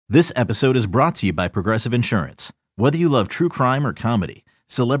This episode is brought to you by Progressive Insurance. Whether you love true crime or comedy,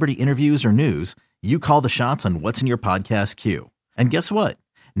 celebrity interviews or news, you call the shots on what's in your podcast queue. And guess what?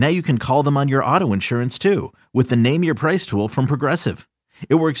 Now you can call them on your auto insurance too with the Name Your Price tool from Progressive.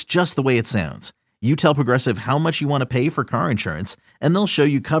 It works just the way it sounds. You tell Progressive how much you want to pay for car insurance, and they'll show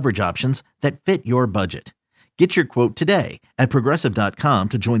you coverage options that fit your budget. Get your quote today at Progressive.com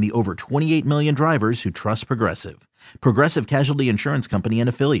to join the over 28 million drivers who trust Progressive. Progressive Casualty Insurance Company and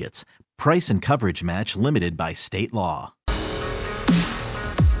Affiliates. Price and coverage match limited by state law.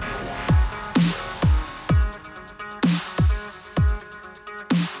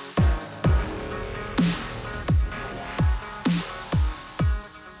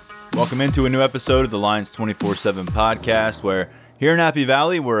 Welcome into a new episode of the Lions 24/7 podcast, where here in Happy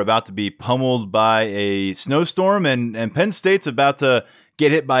Valley, we're about to be pummeled by a snowstorm, and Penn State's about to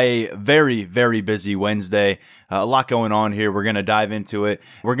get hit by a very, very busy Wednesday. A lot going on here. We're going to dive into it.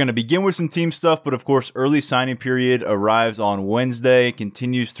 We're going to begin with some team stuff, but of course, early signing period arrives on Wednesday,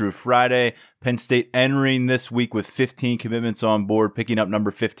 continues through Friday. Penn State entering this week with 15 commitments on board, picking up number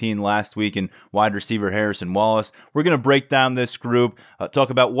 15 last week in wide receiver Harrison Wallace. We're going to break down this group, talk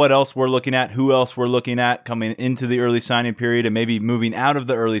about what else we're looking at, who else we're looking at coming into the early signing period, and maybe moving out of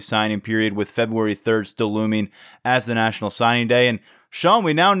the early signing period with February 3rd still looming as the National Signing Day. And Sean,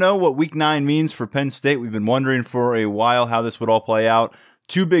 we now know what Week 9 means for Penn State. We've been wondering for a while how this would all play out.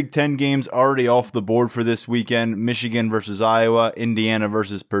 2 Big Ten games already off the board for this weekend. Michigan versus Iowa, Indiana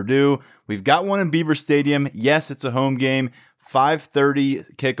versus Purdue. We've got one in Beaver Stadium. Yes, it's a home game. 5:30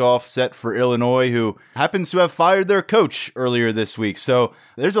 kickoff set for Illinois, who happens to have fired their coach earlier this week. So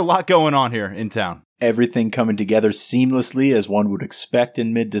there's a lot going on here in town. Everything coming together seamlessly as one would expect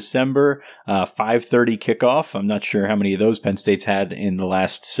in mid-December. 5:30 kickoff. I'm not sure how many of those Penn State's had in the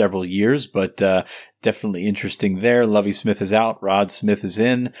last several years, but definitely interesting there. Lovie Smith is out. Rod Smith is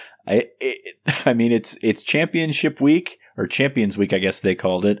in. I mean, it's championship week, or Champions Week, I guess they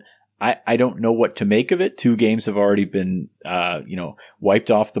called it. I don't know what to make of it. 2 games have already been,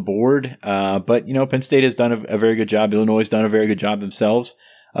 wiped off the board. But Penn State has done a very good job. Illinois has done a very good job themselves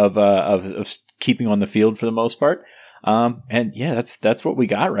of keeping on the field for the most part. And yeah, that's what we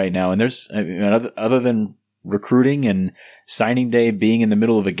got right now. And other than recruiting and signing day being in the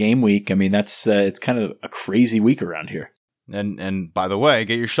middle of a game week, I mean, it's kind of a crazy week around here. And by the way,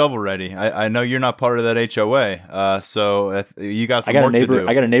 get your shovel ready. I know you're not part of that HOA, so if you got some work to do.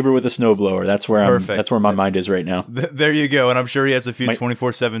 I got a neighbor with a snowblower. That's where my mind is right now. There you go. And I'm sure he has a few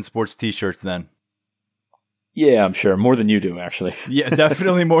 24/7 sports T-shirts then. Yeah, I'm sure. More than you do, actually. Yeah,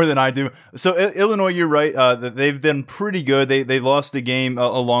 definitely more than I do. So Illinois, you're right. They've been pretty good. They lost the game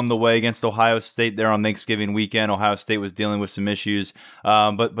along the way against Ohio State there on Thanksgiving weekend. Ohio State was dealing with some issues,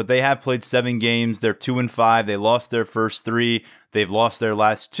 but they have played 7 games. They're 2-5. They lost their first 3. They've lost their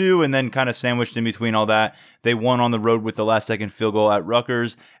last 2, and then kind of sandwiched in between all that, they won on the road with the last-second field goal at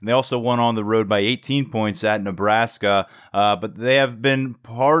Rutgers, and they also won on the road by 18 points at Nebraska. But they have been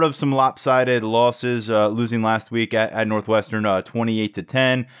part of some lopsided losses, losing last week at Northwestern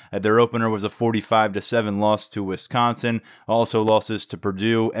 28-10. Their opener was a 45-7 loss to Wisconsin. Also losses to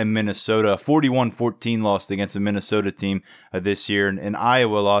Purdue and Minnesota. 41-14 loss against the Minnesota team this year, and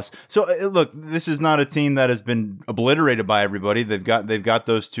Iowa lost. So look, this is not a team that has been obliterated by everybody. They've got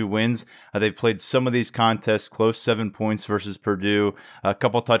those 2 wins. They've played some of these contests close, 7 points versus Purdue. A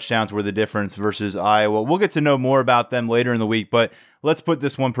couple touchdowns were the difference versus Iowa. We'll get to know more about them later in the week, but let's put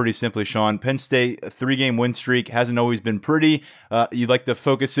this one pretty simply, Sean. Penn State, a 3-game win streak, hasn't always been pretty. You'd like to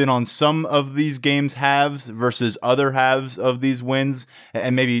focus in on some of these games' halves versus other halves of these wins,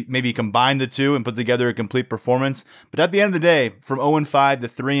 and maybe combine the 2 and put together a complete performance. But at the end of the day, from 0-5 to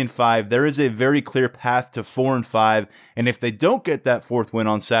 3-5, there is a very clear path to 4-5. And if they don't get that 4th win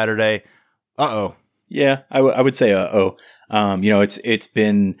on Saturday, Yeah, I would say it's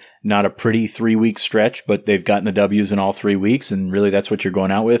been not a pretty 3-week stretch, but they've gotten the W's in all 3 weeks, and really that's what you're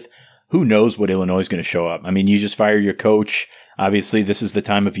going out with. Who knows what Illinois is going to show up? I mean, you just fired your coach. Obviously, this is the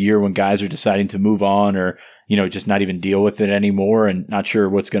time of year when guys are deciding to move on, or just not even deal with it anymore, and not sure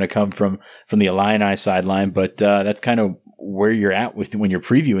what's going to come from the Illini sideline. But that's kind of where you're at with when you're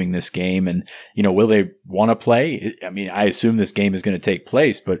previewing this game. And will they want to play? I mean, I assume this game is going to take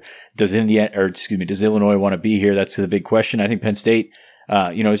place, but does Illinois want to be here? That's the big question. I think Penn State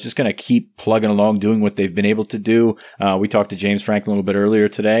is just going to keep plugging along, doing what they've been able to do. We talked to James Franklin a little bit earlier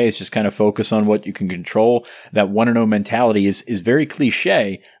today. It's just kind of focus on what you can control. That 1-0 mentality is very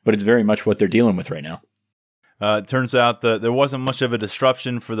cliche, but it's very much what they're dealing with right now. It turns out that there wasn't much of a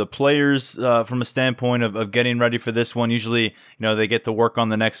disruption for the players from a standpoint of getting ready for this one. Usually, they get to work on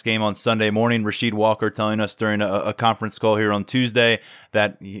the next game on Sunday morning. Rasheed Walker telling us during a conference call here on Tuesday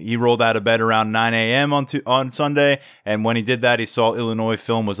that he rolled out of bed around 9 a.m. on Sunday, and when he did that, he saw Illinois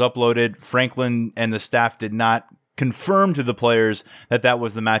film was uploaded. Franklin and the staff did not confirmed to the players that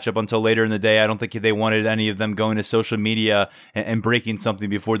was the matchup until later in the day. I don't think they wanted any of them going to social media and breaking something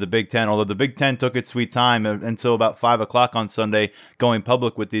before the Big Ten, although the Big Ten took its sweet time until about 5 o'clock on Sunday going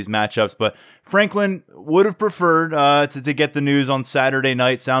public with these matchups. But Franklin would have preferred to get the news on Saturday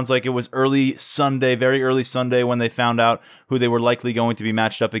night. Sounds like it was early Sunday, very early Sunday, when they found out who they were likely going to be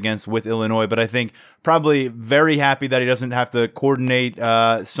matched up against with Illinois. But I think probably very happy that he doesn't have to coordinate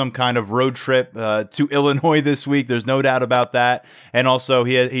some kind of road trip to Illinois this week. There's no doubt about that. And also,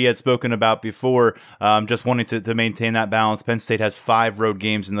 he had spoken about before just wanting to maintain that balance. Penn State has 5 road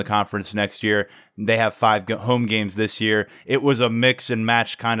games in the conference next year. They have 5 home games this year. It was a mix and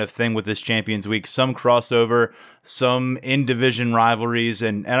match kind of thing with this Champions Week. Some crossover, some in-division rivalries,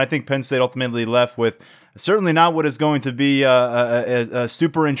 and I think Penn State ultimately left with certainly not what is going to be a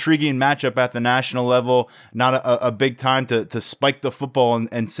super intriguing matchup at the national level, not a big time to spike the football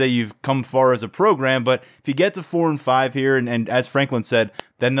and say you've come far as a program. But if you get to 4-5 here, and as Franklin said,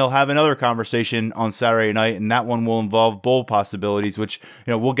 then they'll have another conversation on Saturday night, and that one will involve bowl possibilities, which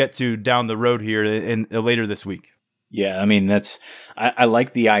we'll get to down the road here later this week. Yeah, I mean, I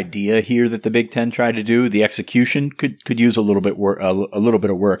like the idea here that the Big Ten tried to do. The execution could use a little bit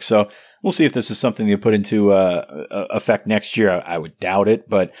of work. So we'll see if this is something you put into effect next year. I would doubt it,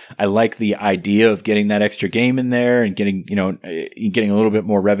 but I like the idea of getting that extra game in there and getting a little bit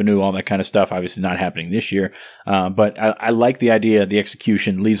more revenue, all that kind of stuff. Obviously not happening this year, but I like the idea. The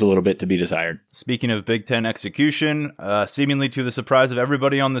execution leaves a little bit to be desired. Speaking of Big Ten execution, seemingly to the surprise of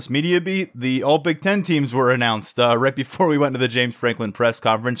everybody on this media beat, the all Big Ten teams were announced right before we went to the James Franklin press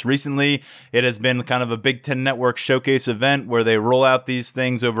conference. Recently, it has been kind of a Big Ten Network showcase event where they roll out these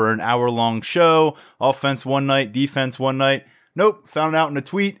things over an hour-long show. Offense one night, defense one night. Nope, found out in a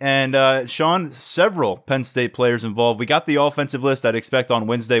tweet. And Sean, several Penn State players involved. We got the offensive list. I'd expect on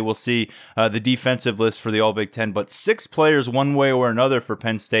Wednesday we'll see the defensive list for the All Big Ten. But 6 players one way or another for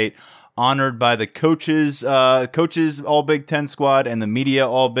Penn State honored by the coaches All Big Ten squad and the media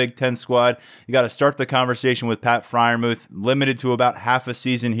All Big Ten squad. You got to start the conversation with Pat Freiermuth, limited to about half a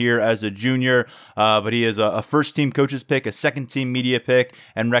season here as a junior, but he is a first-team coaches pick, a second-team media pick,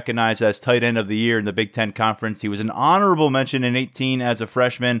 and recognized as tight end of the year in the Big Ten Conference. He was an honorable mention in 18 as a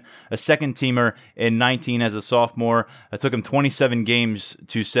freshman, a second-teamer in 19 as a sophomore. It took him 27 games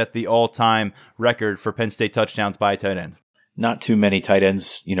to set the all-time record for Penn State touchdowns by a tight end. Not too many tight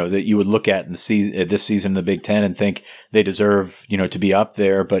ends, that you would look at in this season in the Big Ten and think they deserve, to be up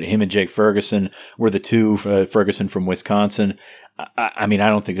there. But him and Jake Ferguson were the two. Ferguson from Wisconsin. I mean, I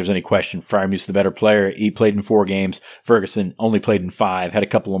don't think there's any question. Freiermuth's the better player. He played in 4 games. Ferguson only played in 5. Had a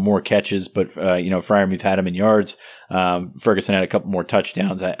couple of more catches, but Freiermuth had him in yards. Ferguson had a couple more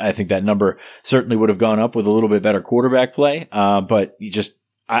touchdowns. I think that number certainly would have gone up with a little bit better quarterback play. But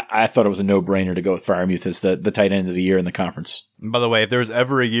I thought it was a no-brainer to go with Freiermuth as the tight end of the year in the conference. And by the way, if there's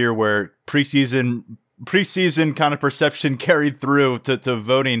ever a year where preseason kind of perception carried through to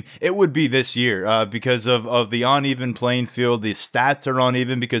voting, it would be this year because of the uneven playing field. The stats are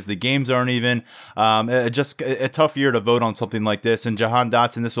uneven because the games aren't even. Just a tough year to vote on something like this. And Jahan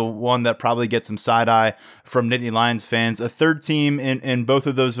Dotson, this will one that probably gets some side eye from Nittany Lions fans. A third team in both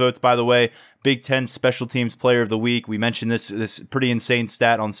of those votes, by the way. Big Ten Special Teams Player of the Week. We mentioned this pretty insane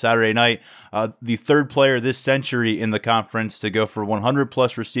stat on Saturday night. The third player this century in the conference to go for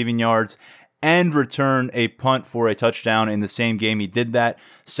 100-plus receiving yards and return a punt for a touchdown in the same game. He did that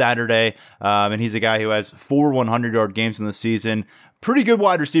Saturday, and he's a guy who has 4 100-yard games in the season. Pretty good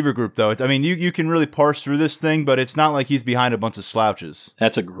wide receiver group, though. I mean, you can really parse through this thing, but it's not like he's behind a bunch of slouches.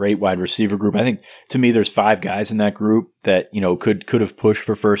 That's a great wide receiver group. I think, to me, there's 5 guys in that group that, could have pushed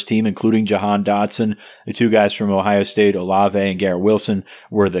for first team, including Jahan Dotson. The 2 guys from Ohio State, Olave and Garrett Wilson,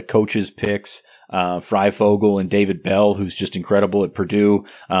 were the coaches' picks. Freifogel and David Bell, who's just incredible at Purdue.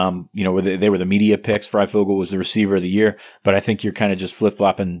 They were the media picks. Freifogel was the receiver of the year, but I think you're kind of just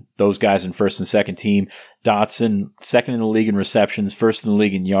flip-flopping those guys in first and second team. Dotson, second in the league in receptions, first in the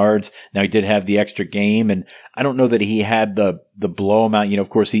league in yards. Now he did have the extra game, and I don't know that he had the blow amount. Of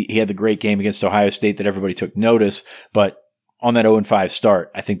course he had the great game against Ohio State that everybody took notice, but on that 0-5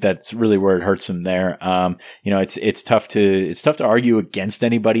 start, I think that's really where it hurts him there. It's tough to argue against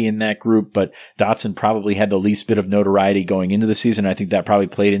anybody in that group, but Dotson probably had the least bit of notoriety going into the season. I think that probably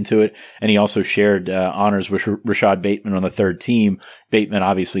played into it. And he also shared honors with Rashad Bateman on the third team. Bateman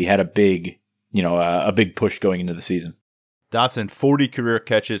obviously had a big a big push going into the season. Dotson, 40 career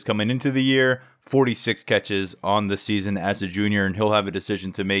catches coming into the year, 46 catches on the season as a junior, and he'll have a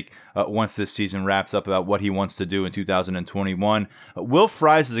decision to make once this season wraps up about what he wants to do in 2021. Will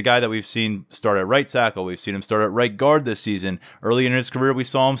Fries is a guy that we've seen start at right tackle. We've seen him start at right guard this season. Early in his career, we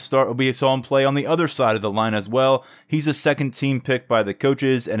saw him play on the other side of the line as well. He's a second team pick by the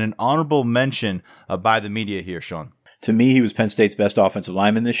coaches and an honorable mention by the media here, Sean. To me, he was Penn State's best offensive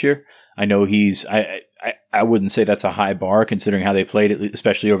lineman this year. I know I wouldn't say that's a high bar considering how they played it,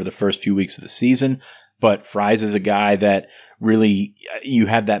 especially over the first few weeks of the season. But Fries is a guy that really, you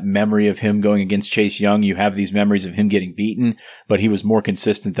have that memory of him going against Chase Young. You have these memories of him getting beaten, but he was more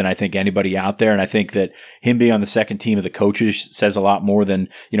consistent than I think anybody out there. And I think that him being on the second team of the coaches says a lot more than,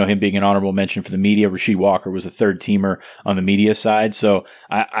 him being an honorable mention for the media. Rasheed Walker was a third teamer on the media side. So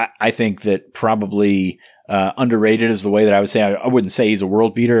I think that probably underrated is the way that I would say. I wouldn't say he's a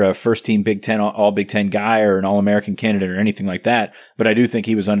world beater, a first team Big Ten, all Big Ten guy or an All-American candidate or anything like that. But I do think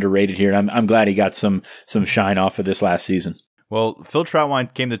he was underrated here. And I'm glad he got some shine off of this last season. Well, Phil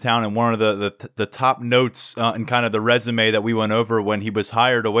Trautwein came to town, and one of the top notes in kind of the resume that we went over when he was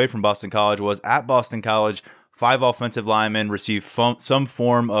hired away from Boston College was at Boston College. 5 offensive linemen received some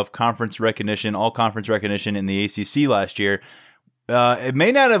form of conference recognition, all conference recognition in the ACC last year. It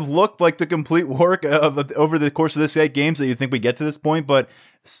may not have looked like the complete work of over the course of this 8 games that you think we get to this point, but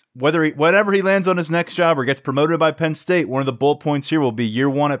whenever he lands on his next job or gets promoted by Penn State, one of the bullet points here will be year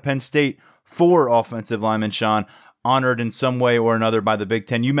 1 at Penn State, 4 offensive linemen, Sean, honored in some way or another by the Big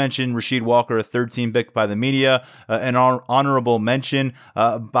Ten. You mentioned Rasheed Walker, a third-team pick by the media, an honorable mention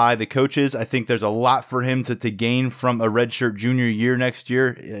by the coaches. I think there's a lot for him to gain from a redshirt junior year next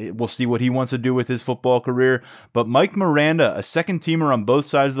year. We'll see what he wants to do with his football career. But Mike Miranda, a second-teamer on both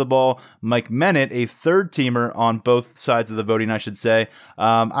sides of the ball. Mike Mennett, a third-teamer on both sides of the voting, I should say.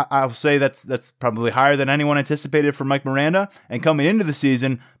 I'll say that's probably higher than anyone anticipated for Mike Miranda. And coming into the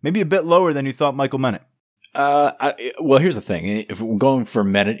season, maybe a bit lower than you thought Michael Mennett. Well, here's the thing. If we're going for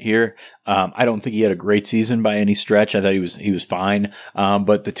Mennett here, I don't think he had a great season by any stretch. I thought he was fine.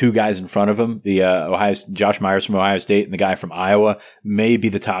 But the 2 guys in front of him, the Josh Myers from Ohio State and the guy from Iowa, may be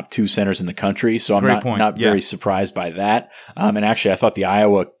the top 2 centers in the country. So I'm not very surprised by that. And actually, I thought the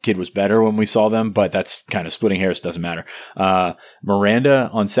Iowa kid was better when we saw them, but that's kind of splitting hairs. Doesn't matter. Miranda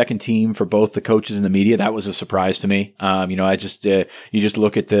on second team for both the coaches and the media. That was a surprise to me. You just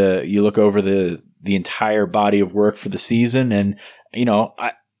look at you look over the entire body of work for the season. And,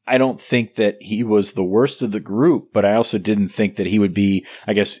 I don't think that he was the worst of the group, but I also didn't think that he would be,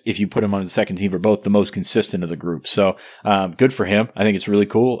 I guess, if you put him on the second team for both, the most consistent of the group. So, good for him. I think it's really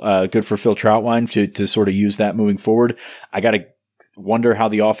cool. Good for Phil Trautwein to sort of use that moving forward. I got to wonder how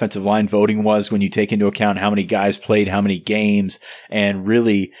the offensive line voting was when you take into account how many guys played how many games, and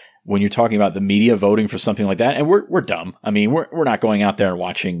really, when you're talking about the media voting for something like that, and we're dumb. I mean, we're not going out there and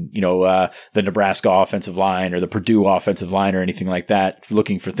watching, the Nebraska offensive line or the Purdue offensive line or anything like that,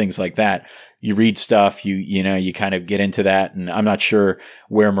 looking for things like that. You read stuff, you kind of get into that. And I'm not sure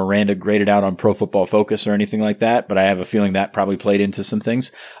where Miranda graded out on Pro Football Focus or anything like that, but I have a feeling that probably played into some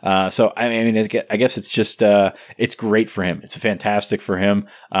things. So, I mean, I guess it's just, it's great for him. It's fantastic for him.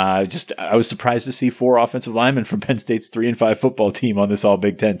 I was surprised to see 4 offensive linemen from Penn State's 3-5 football team on this all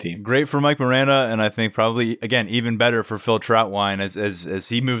Big Ten team. Great for Mike Miranda. And I think probably, again, even better for Phil Trautwein as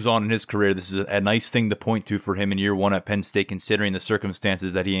he moves on in his career. This is a nice thing to point to for him in year 1 at Penn State, considering the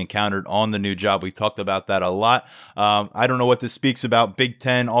circumstances that he encountered on the new job. We talked about that a lot. I don't know what this speaks about Big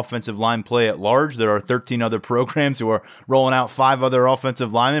Ten offensive line play at large. There are 13 other programs who are rolling out 5 other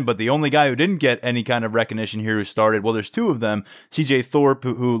offensive linemen, but the only guy who didn't get any kind of recognition here who started, well, there's 2 of them. CJ Thorpe,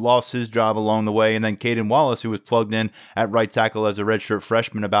 who lost his job along the way, and then Caden Wallace, who was plugged in at right tackle as a redshirt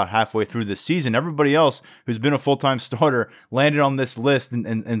freshman about halfway through the season. Everybody else who's been a full-time starter landed on this list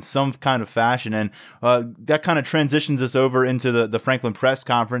in some kind of fashion, and that kind of transitions us over into the Franklin press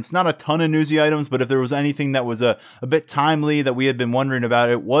conference. Not a ton of newsy items, but if there was anything that was a bit timely that we had been wondering about,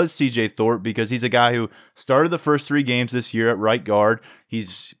 it was CJ Thorpe, because he's a guy who started the first 3 games this year at right guard.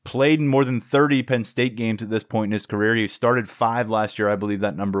 He's played in more than 30 Penn State games at this point in his career. He started 5 last year, I believe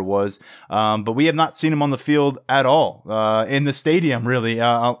that number was. But we have not seen him on the field at all in the stadium, really.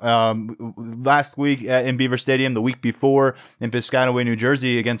 Last week in Beaver Stadium, the week before in Piscataway, New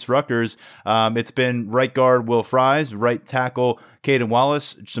Jersey against Rutgers, it's been right guard Will Fries, right tackle Caden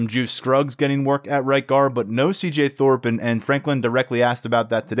Wallace, some Juice Scruggs getting work at right guard, but no CJ Thorpe. And Franklin directly asked about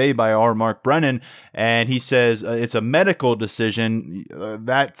that today by our Mark Brennan, and he says it's a medical decision.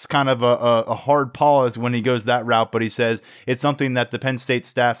 That's kind of a hard pause when he goes that route, but he says it's something that the Penn State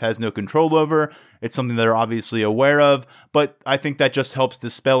staff has no control over. It's something they're obviously aware of, but I think that just helps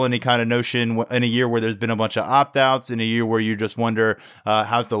dispel any kind of notion in a year where there's been a bunch of opt-outs, in a year where you just wonder,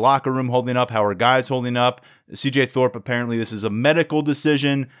 how's the locker room holding up? How are guys holding up? CJ Thorpe, apparently this is a medical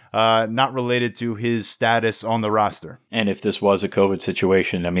decision, not related to his status on the roster. And if this was a COVID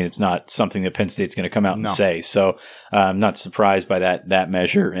situation, I mean, it's not something that Penn State's going to come out and say. So I'm not surprised by that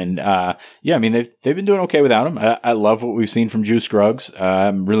measure. And yeah, I mean, they've been doing okay without him. I love what we've seen from Juice Scruggs.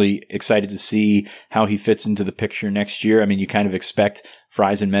 I'm really excited to see how he fits into the picture next year. I mean, you kind of expect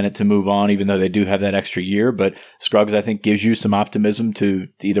Fries and Mennett to move on, even though they do have that extra year. But Scruggs, I think, gives you some optimism to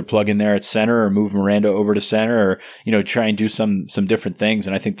either plug in there at center or move Miranda over to center, or try and do some different things.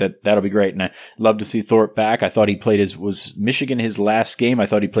 And I think that'll be great. And I love to see Thorpe back. I thought he played was Michigan his last game? I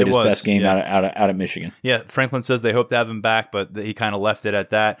thought he played his best game out at Michigan. Yeah, Franklin says they hope to have him back, but he kind of left it at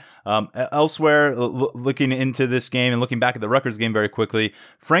that. Elsewhere, looking into this game and looking back at the Rutgers game very quickly,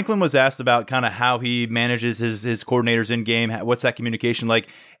 Franklin was asked about kind of how he manages his coordinators in game. What's that communication like?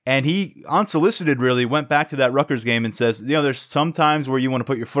 And he, unsolicited, really went back to that Rutgers game and says, there's some times where you want to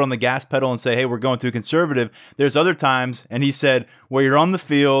put your foot on the gas pedal and say, hey, we're going too conservative. There's other times, and he said, where you're on the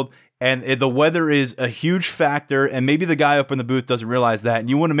field and the weather is a huge factor, and maybe the guy up in the booth doesn't realize that,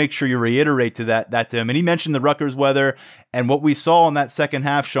 and you want to make sure you reiterate that to him. And he mentioned the Rutgers weather, and what we saw in that second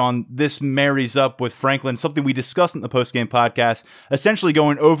half, Sean, this marries up with Franklin, something we discussed in the postgame podcast, essentially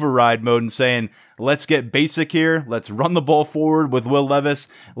going override mode and saying, let's get basic here. Let's run the ball forward with Will Levis.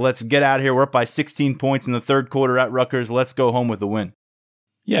 Let's get out of here. We're up by 16 points in the third quarter at Rutgers. Let's go home with the win.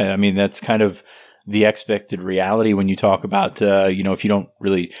 Yeah, I mean, that's kind of the expected reality when you talk about, if you don't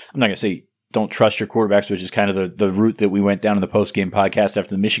really, I'm not going to say don't trust your quarterbacks, which is kind of the route that we went down in the post-game podcast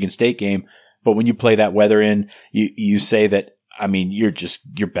after the Michigan State game. But when you play that weather in, you say that, I mean,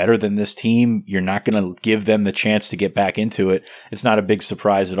 you're better than this team. You're not going to give them the chance to get back into it. It's not a big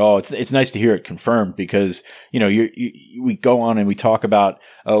surprise at all. It's nice to hear it confirmed because, we go on and we talk about,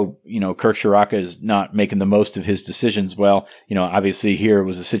 Kirk Ciarrocca is not making the most of his decisions. Well, obviously here it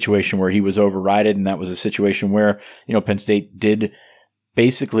was a situation where he was overridden, and that was a situation where, Penn State did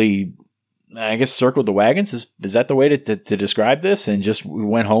basically, I guess, circled the wagons. Is that the way to describe this? And just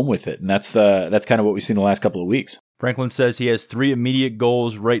went home with it. And that's kind of what we've seen the last couple of weeks. Franklin says he has 3 immediate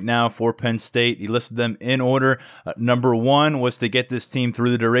goals right now for Penn State. He listed them in order. Number 1 was to get this team through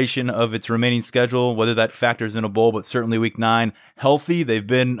the duration of its remaining schedule, whether that factors in a bowl, but certainly week 9, healthy. They've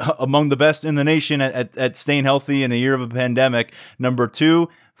been among the best in the nation at staying healthy in a year of a pandemic. Number 2,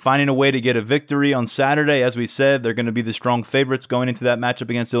 finding a way to get a victory on Saturday. As we said, they're going to be the strong favorites going into that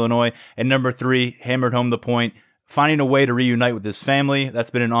matchup against Illinois. And number 3, hammered home the point, finding a way to reunite with his family. That's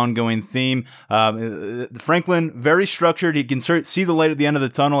been an ongoing theme. Franklin, very structured. He can see the light at the end of the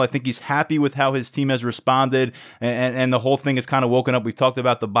tunnel. I think he's happy with how his team has responded, and the whole thing has kind of woken up. We've talked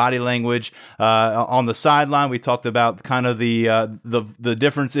about the body language on the sideline. We talked about kind of the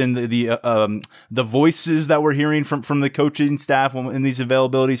difference in the voices that we're hearing from the coaching staff in these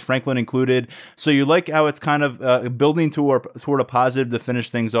availabilities, Franklin included. So you like how it's kind of building toward a positive to finish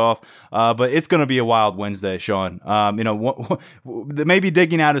things off. But it's going to be a wild Wednesday, Sean. They may be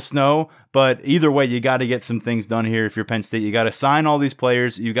digging out of snow, but either way, you got to get some things done here. If you're Penn State, you got to sign all these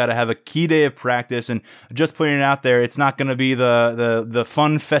players. You got to have a key day of practice, and just putting it out there, it's not going to be the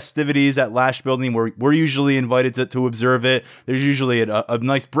fun festivities at Lasch Building where we're usually invited to observe it. There's usually a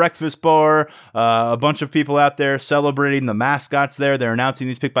nice breakfast bar, a bunch of people out there celebrating. The mascots there, they're announcing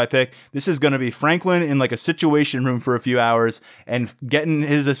these pick by pick. This is going to be Franklin in like a situation room for a few hours and getting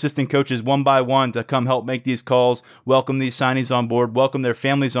his assistant coaches one by one to come help make these calls, welcome these signings on board, welcome their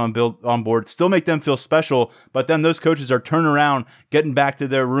families on board, still make them feel special, but then those coaches are turning around, getting back to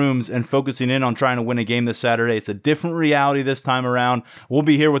their rooms and focusing in on trying to win a game this Saturday. It's a different reality this time around. We'll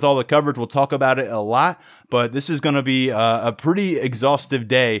be here with all the coverage. We'll talk about it a lot, but this is going to be a pretty exhaustive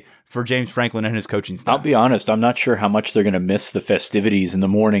day for James Franklin and his coaching staff. I'll be honest, I'm not sure how much they're going to miss the festivities in the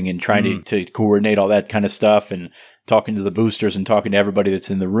morning and trying to coordinate all that kind of stuff and talking to the boosters and talking to everybody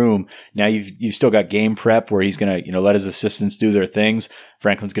that's in the room. Now you've still got game prep where he's going to, let his assistants do their things.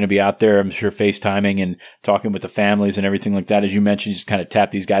 Franklin's going to be out there, I'm sure, FaceTiming and talking with the families and everything like that. As you mentioned, just kind of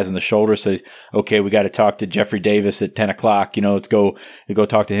tap these guys on the shoulder, say, okay, we got to talk to Jeffrey Davis at 10 o'clock. Let's go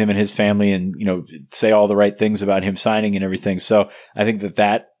talk to him and his family and, say all the right things about him signing and everything. So I think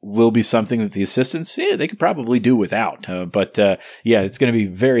that will be something that the assistants, they could probably do without. But it's going to be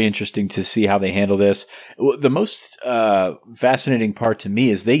very interesting to see how they handle this. The most fascinating part to me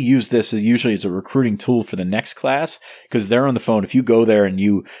is they use this usually as a recruiting tool for the next class, because they're on the phone. If you go there and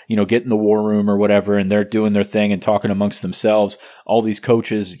you get in the war room or whatever, and they're doing their thing and talking amongst themselves, all these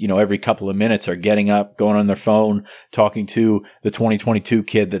coaches, every couple of minutes are getting up, going on their phone, talking to the 2022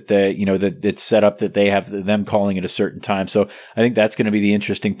 kid that that it's set up that they have them calling at a certain time. So I think that's going to be the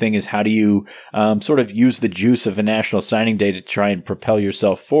interesting thing, is how do you sort of use the juice of a National Signing Day to try and propel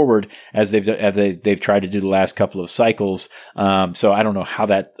yourself forward as they've tried to do the last couple of cycles. So I don't know how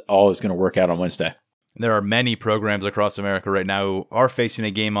that all is going to work out on Wednesday. There are many programs across America right now who are facing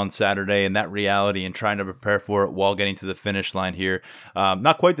a game on Saturday, and that reality and trying to prepare for it while getting to the finish line here.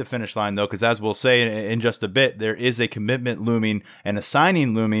 Not quite the finish line, though, because as we'll say in just a bit, there is a commitment looming and a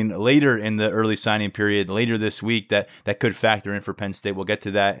signing looming later in the early signing period, later this week, that could factor in for Penn State. We'll get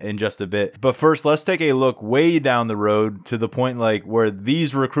to that in just a bit. But first, let's take a look way down the road to the point like where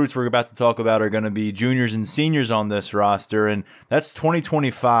these recruits we're about to talk about are going to be juniors and seniors on this roster, and that's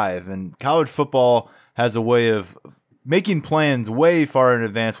 2025. And college football has a way of making plans way far in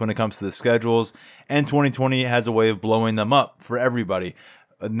advance when it comes to the schedules, and 2020 has a way of blowing them up for everybody.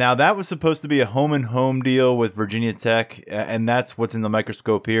 Now, that was supposed to be a home-and-home deal with Virginia Tech, and that's what's in the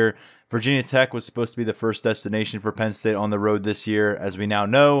microscope here. Virginia Tech was supposed to be the first destination for Penn State on the road this year. As we now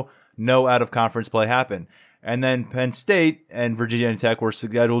know, no out-of-conference play happened. And then Penn State and Virginia Tech were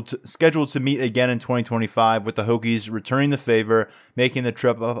scheduled to meet again in 2025, with the Hokies returning the favor, making the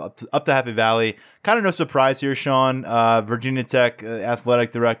trip up to Happy Valley. Kind of no surprise here, Sean. Virginia Tech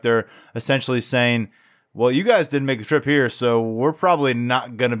athletic director essentially saying, well, you guys didn't make the trip here, so we're probably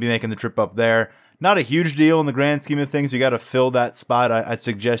not going to be making the trip up there. Not a huge deal in the grand scheme of things. You got to fill that spot. I'd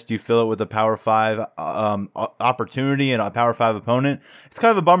suggest you fill it with a Power 5 opportunity and a Power 5 opponent. It's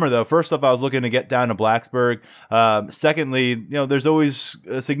kind of a bummer, though. First off, I was looking to get down to Blacksburg. Secondly, there's always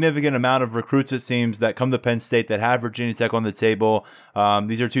a significant amount of recruits, it seems, that come to Penn State that have Virginia Tech on the table.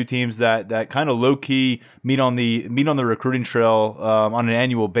 These are two teams that kind of low-key meet on the recruiting trail on an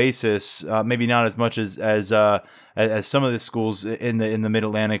annual basis. Maybe not as much as some of the schools in the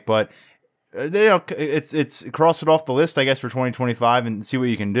Mid-Atlantic, but it's cross it off the list, I guess, for 2025 and see what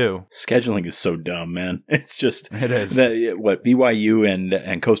you can do. Scheduling is so dumb, man. It's just it is what BYU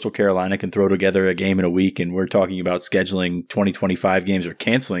and Coastal Carolina can throw together a game in a week, and we're talking about scheduling 2025 games or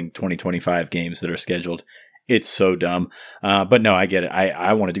canceling 2025 games that are scheduled. It's so dumb. But no, I get it.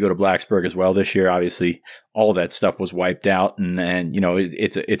 I wanted to go to Blacksburg as well this year. Obviously, all of that stuff was wiped out, and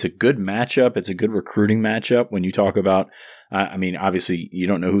it's a good matchup. It's a good recruiting matchup when you talk about. Obviously, you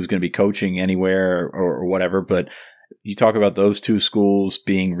don't know who's going to be coaching anywhere or whatever, but you talk about those two schools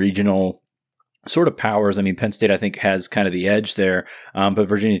being regional sort of powers. Penn State, I think, has kind of the edge there, but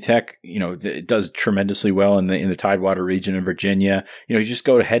Virginia Tech, it does tremendously well in the Tidewater region in Virginia. You just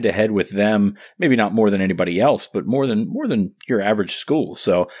go head to head with them, maybe not more than anybody else, but more than your average school.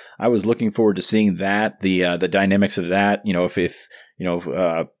 So I was looking forward to seeing that, the dynamics of that. If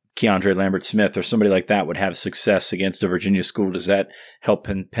Keandre Lambert-Smith or somebody like that would have success against a Virginia school, does that help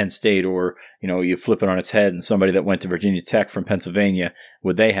Penn State? Or, you flip it on its head and somebody that went to Virginia Tech from Pennsylvania,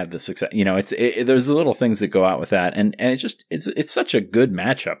 would they have the success? There's little things that go out with that. And it's such a good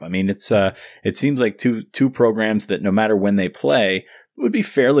matchup. It seems like two programs that no matter when they play would be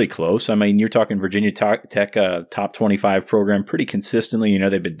fairly close. You're talking Virginia Tech, top 25 program pretty consistently.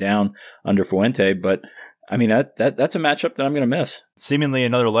 They've been down under Fuente, but that's a matchup that I'm going to miss. Seemingly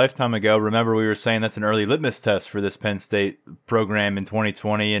another lifetime ago, remember we were saying that's an early litmus test for this Penn State program in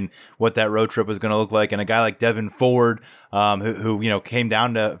 2020 and what that road trip was going to look like. And a guy like Devin Ford, who came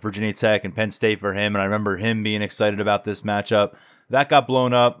down to Virginia Tech and Penn State for him, and I remember him being excited about this matchup. That got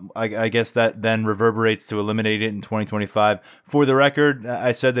blown up. I guess that then reverberates to eliminate it in 2025. For the record,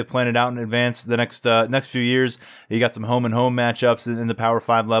 I said they planned it out in advance. The next few years, you got some home and home matchups in the Power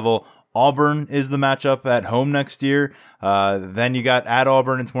 5 level. Auburn is the matchup at home next year. Then you got at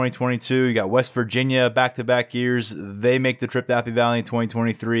Auburn in 2022. You got West Virginia back-to-back years. They make the trip to Happy Valley in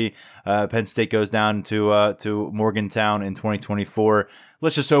 2023. Penn State goes down to Morgantown in 2024.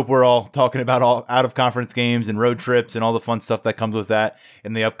 Let's just hope we're all talking about all out-of-conference games and road trips and all the fun stuff that comes with that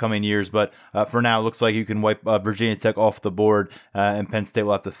in the upcoming years. But for now, it looks like you can wipe Virginia Tech off the board, and Penn State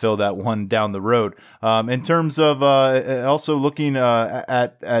will have to fill that one down the road. In terms of also looking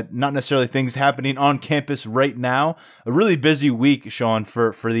at not necessarily things happening on campus right now, a really busy week, Sean,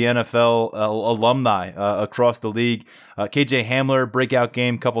 for the NFL alumni across the league. KJ Hamler, breakout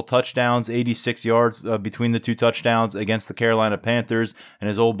game, couple touchdowns, 86 yards between the two touchdowns against the Carolina Panthers. and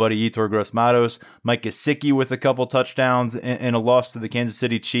his old buddy Yetur Gross-Matos. Mike Gesicki with a couple touchdowns in a loss to the Kansas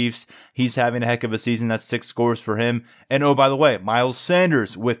City Chiefs. He's having a heck of a season. That's 6 scores for him. And oh, by the way, Miles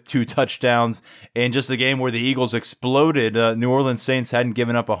Sanders with 2 touchdowns in just a game where the Eagles exploded. New Orleans Saints hadn't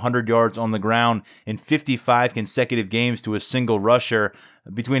given up 100 yards on the ground in 55 consecutive games to a single rusher.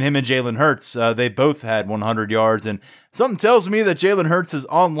 Between him and Jalen Hurts, they both had 100 yards, and something tells me that Jalen Hurts has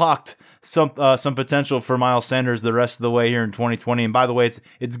unlocked some potential for Miles Sanders the rest of the way here in 2020. And by the way,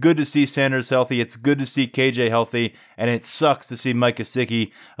 it's good to see Sanders healthy. It's good to see KJ healthy, and it sucks to see Mike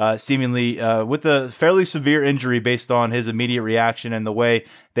Gesicki seemingly with a fairly severe injury based on his immediate reaction and the way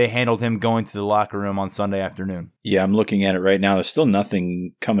they handled him going to the locker room on Sunday afternoon. Yeah, I'm looking at it right now. There's still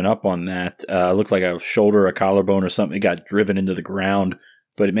nothing coming up on that. Looked like a shoulder, a collarbone or something. It got driven into the ground.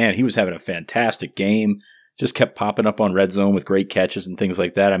 But man, he was having a fantastic game. Just kept popping up on red zone with great catches and things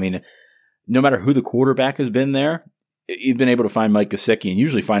like that. I mean, no matter who the quarterback has been there, you've been able to find Mike Gesicki and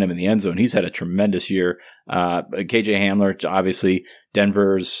usually find him in the end zone. He's had a tremendous year. KJ Hamler, obviously,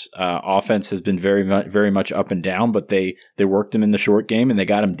 Denver's offense has been very much up and down, but they worked him in the short game and they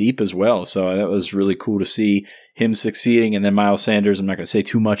got him deep as well. So that was really cool to see him succeeding. And then Miles Sanders, I'm not going to say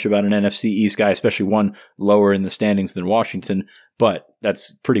too much about an NFC East guy, especially one lower in the standings than Washington, but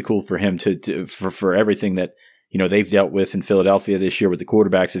that's pretty cool for him for everything that they've dealt with in Philadelphia this year with the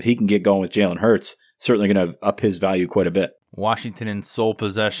quarterbacks. If he can get going with Jalen Hurts, certainly going to up his value quite a bit. Washington in sole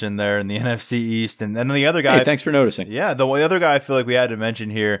possession there in the NFC East. And then the other guy... Hey, thanks for noticing. Yeah, the other guy I feel like we had to mention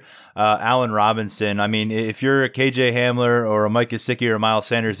here, Allen Robinson. I mean, if you're a KJ Hamler or a Mike Gesicki or a Miles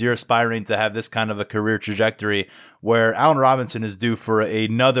Sanders, you're aspiring to have this kind of a career trajectory where Allen Robinson is due for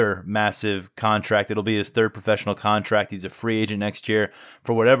another massive contract. It'll be his 3rd professional contract. He's a free agent next year.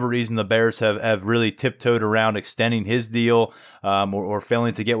 For whatever reason, the Bears have really tiptoed around extending his deal or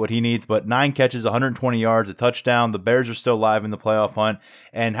failing to get what he needs. But 9 catches, 120 yards, a touchdown. The Bears are still live in the playoff hunt.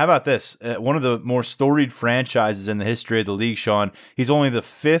 And how about this? One of the more storied franchises in the history of the league, Sean. He's only the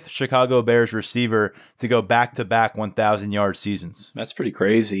 5th Chicago Bears receiver to go back-to-back 1,000-yard seasons. That's pretty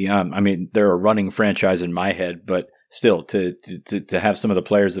crazy. I mean, they're a running franchise in my head, but still, to have some of the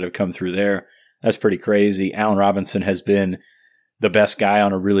players that have come through there, that's pretty crazy. Allen Robinson has been the best guy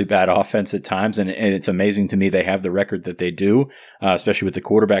on a really bad offense at times, and it's amazing to me they have the record that they do, especially with the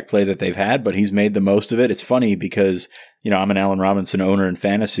quarterback play that they've had, but he's made the most of it. It's funny because, I'm an Allen Robinson owner in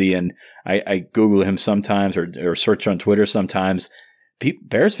fantasy, and I Google him sometimes or search on Twitter sometimes.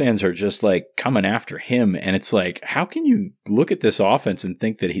 Bears fans are just like coming after him, and it's like, how can you look at this offense and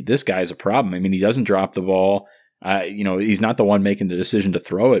think that this guy's a problem? I mean, he doesn't drop the ball. He's not the one making the decision to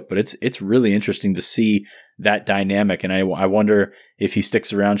throw it, but it's really interesting to see that dynamic. And I wonder if he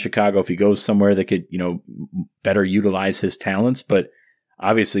sticks around Chicago, if he goes somewhere that could, better utilize his talents. But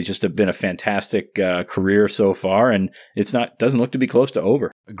obviously just been a fantastic career so far, and doesn't look to be close to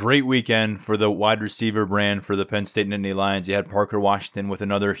over. A great weekend for the wide receiver brand for the Penn State Nittany Lions. You had Parker Washington with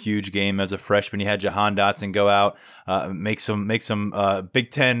another huge game as a freshman. You had Jahan Dotson go out, make some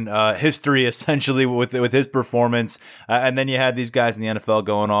Big Ten history essentially with his performance, and then you had these guys in the NFL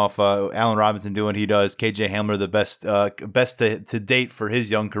going off. Allen Robinson doing what he does. KJ Hamler the best to date for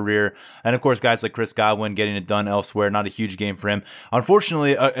his young career, and of course guys like Chris Godwin getting it done elsewhere. Not a huge game for him.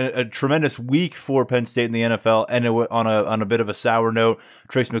 Unfortunately, a tremendous week for Penn State in the NFL, and on a bit of a sour note.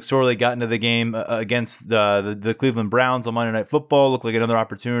 Trace McSorley got into the game against the Cleveland Browns on Monday Night Football. Looked like another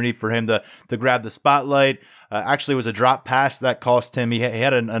opportunity for him to grab the spotlight. Actually, it was a drop pass that cost him. He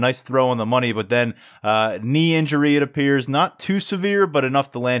had a nice throw on the money, but then knee injury, it appears, not too severe, but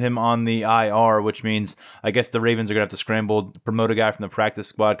enough to land him on the IR, which means I guess the Ravens are going to have to scramble to promote a guy from the practice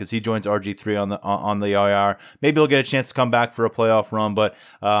squad because he joins RG3 on the IR. Maybe he'll get a chance to come back for a playoff run, but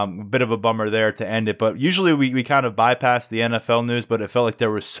a bit of a bummer there to end it. But usually we kind of bypass the NFL news, but it felt like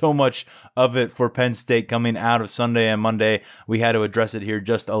there was so much of it for Penn State coming out of Sunday and Monday. We had to address it here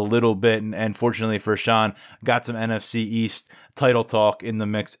just a little bit, and fortunately for Sean, got some NFC East title talk in the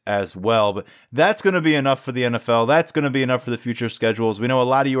mix as well. But that's going to be enough for the NFL. That's going to be enough for the future schedules. We know a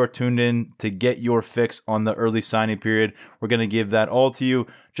lot of you are tuned in to get your fix on the early signing period. We're going to give that all to you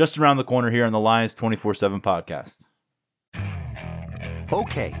just around the corner here on the Lions 24/7 podcast.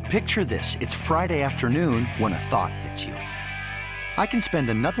 Okay, picture this. It's Friday afternoon when a thought hits you. I can spend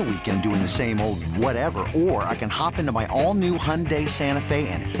another weekend doing the same old whatever, or I can hop into my all-new Hyundai Santa Fe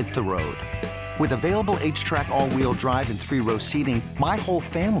and hit the road. With available H-Track all-wheel drive and 3-row seating, my whole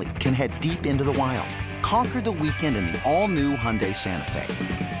family can head deep into the wild. Conquer the weekend in the all-new Hyundai Santa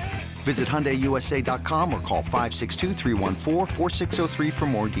Fe. Visit HyundaiUSA.com or call 562-314-4603 for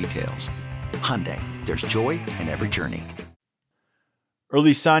more details. Hyundai, there's joy in every journey.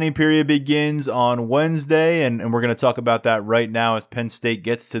 Early signing period begins on Wednesday, and we're going to talk about that right now as Penn State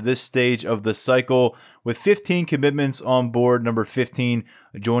gets to this stage of the cycle with 15 commitments on board, number 15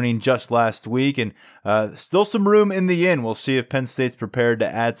 joining just last week, and still some room in the inn. We'll see if Penn State's prepared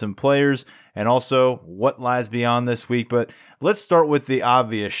to add some players and also what lies beyond this week. But let's start with the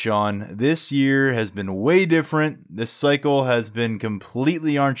obvious, Sean. This year has been way different. This cycle has been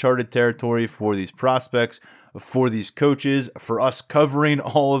completely uncharted territory for these prospects, for these coaches, for us covering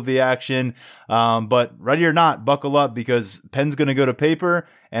all of the action. But ready or not, buckle up, because Penn's going to go to paper,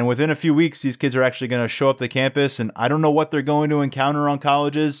 and within a few weeks, these kids are actually going to show up to campus, and I don't know what they're going to encounter on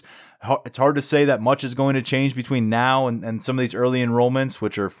colleges. It's hard to say that much is going to change between now and some of these early enrollments,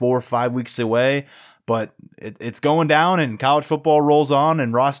 which are 4 or 5 weeks away. But it's going down, and college football rolls on,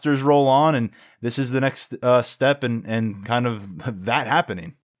 and rosters roll on, and this is the next step and kind of that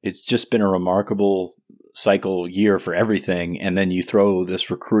happening. It's just been a remarkable cycle year for everything, and then you throw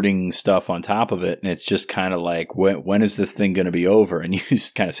this recruiting stuff on top of it, and it's just kind of like, when is this thing going to be over? And you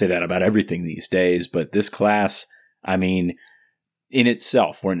just kind of say that about everything these days. But this class, I mean, in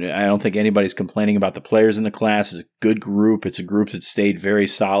itself, I don't think anybody's complaining about the players in the class. It's a good group. It's a group that stayed very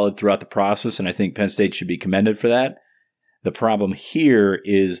solid throughout the process, and I think Penn State should be commended for that. The problem here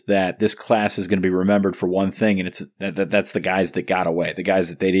is that this class is going to be remembered for one thing, and it's that's the guys that got away, the guys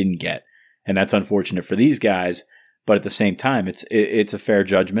that they didn't get. And that's unfortunate for these guys, but at the same time, it's a fair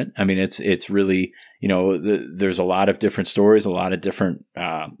judgment. I mean, it's really, there's a lot of different stories, a lot of different,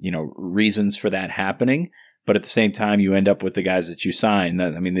 reasons for that happening. But at the same time, you end up with the guys that you sign.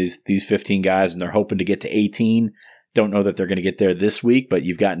 I mean, these 15 guys, and they're hoping to get to 18. Don't know that they're going to get there this week, but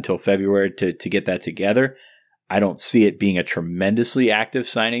you've got until February to get that together. I don't see it being a tremendously active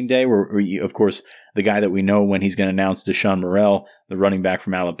signing day where of course, the guy that we know when he's going to announce, Deshaun Morrell, the running back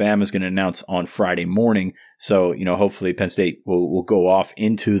from Alabama, is going to announce on Friday morning. So, hopefully Penn State will go off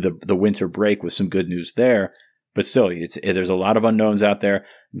into the winter break with some good news there. But still, there's a lot of unknowns out there.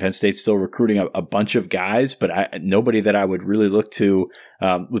 Penn State's still recruiting a bunch of guys, but nobody that I would really look to,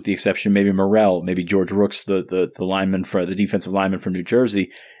 with the exception maybe Morrell, maybe George Rooks, the lineman for the defensive lineman from New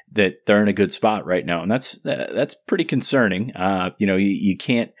Jersey, that they're in a good spot right now, and that's pretty concerning. You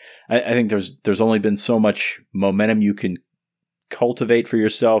can't. I think there's only been so much momentum you can cultivate for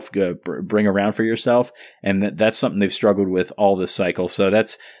yourself, bring around for yourself, and that's something they've struggled with all this cycle. So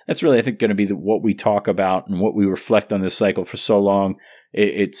that's really, I think, going to be what we talk about and what we reflect on this cycle for so long.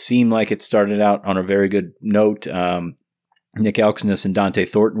 It seemed like it started out on a very good note. Nick Elksnis and Dante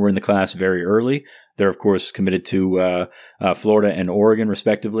Thornton were in the class very early. They're, of course, committed to Florida and Oregon,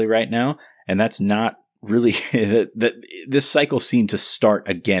 respectively, right now. And that's not really this cycle seemed to start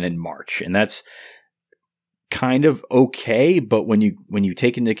again in March. And that's kind of okay. But when you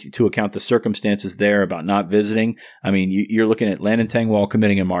take into account the circumstances there about not visiting, I mean, you're looking at Landon Tengwall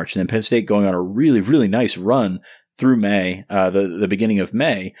committing in March, and then Penn State going on a really, really nice run through May, the beginning of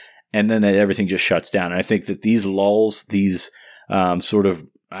May. And then everything just shuts down. And I think that these lulls, these sort of,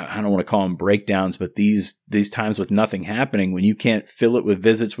 I don't want to call them breakdowns, but these times with nothing happening, when you can't fill it with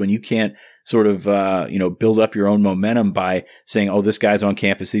visits, when you can't sort of, build up your own momentum by saying, oh, this guy's on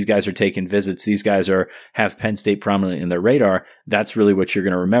campus, these guys are taking visits, these guys have Penn State prominently in their radar, that's really what you're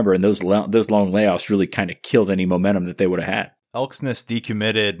going to remember. And those long layoffs really kind of killed any momentum that they would have had. Elksnis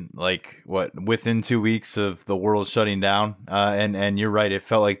decommitted within 2 weeks of the world shutting down, and you're right. It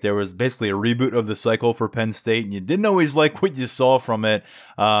felt like there was basically a reboot of the cycle for Penn State, and you didn't always like what you saw from it.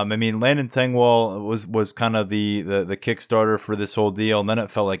 Landon Tengwall was kind of the Kickstarter for this whole deal, and then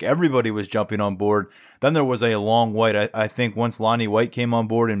it felt like everybody was jumping on board. Then there was a long wait. I think once Lonnie White came on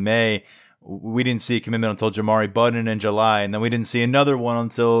board in May, we didn't see a commitment until Jamari Budden in July, and then we didn't see another one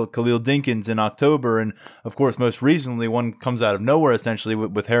until Khalil Dinkins in October. And of course, most recently, one comes out of nowhere essentially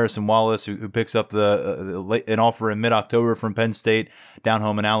with Harrison Wallace, who picks up an offer in mid-October from Penn State down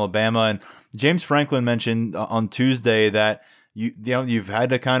home in Alabama. And James Franklin mentioned on Tuesday that you've had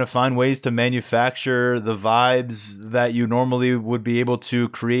to kind of find ways to manufacture the vibes that you normally would be able to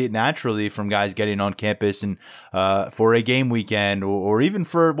create naturally from guys getting on campus and for a game weekend or even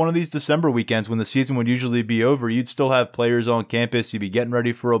for one of these December weekends when the season would usually be over. You'd still have players on campus. You'd be getting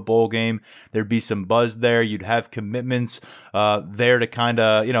ready for a bowl game. There'd be some buzz there. You'd have commitments there to kind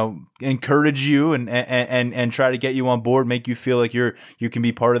of encourage you and try to get you on board, make you feel like you can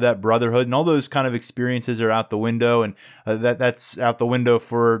be part of that brotherhood, and all those kind of experiences are out the window, and that's out the window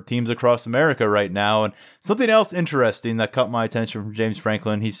for teams across America right now. And something else interesting that caught my attention from James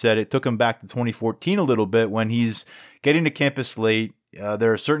Franklin, he said it took him back to 2014 a little bit when he's getting to campus late.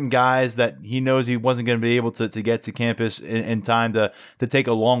 There are certain guys that he knows he wasn't going to be able to get to campus in time to take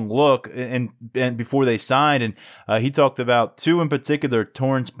a long look and before they signed. And he talked about two in particular,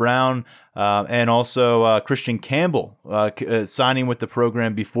 Torrance Brown and also Christian Campbell signing with the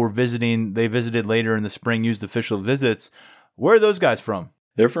program before visiting. They visited later in the spring, used official visits. Where are those guys from?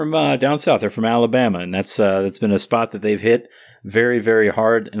 They're from down south. They're from Alabama, and that's been a spot that they've hit very, very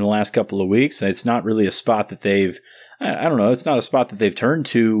hard in the last couple of weeks. It's not really a spot that I don't know. It's not a spot that they've turned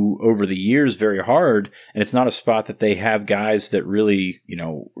to over the years very hard, and it's not a spot that they have guys that really,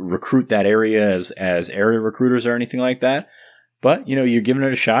 recruit that area as area recruiters or anything like that. But, you're giving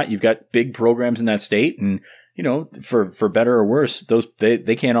it a shot. You've got big programs in that state, and for better or worse, those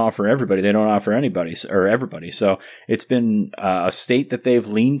they can't offer everybody. They don't offer anybody or everybody. So it's been a state that they've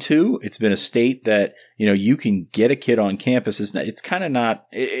leaned to. It's been a state that you can get a kid on campus. It's kind of not.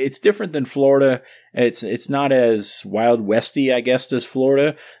 It's different than Florida. It's not as Wild Westy, I guess, as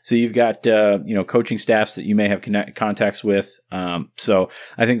Florida. So you've got coaching staffs that you may have contacts with. So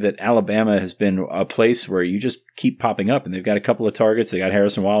I think that Alabama has been a place where you just keep popping up, and they've got a couple of targets. They got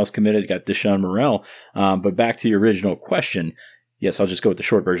Harrison Wallace committed. They got Deshaun Morrell. But back to your original question, yes, I'll just go with the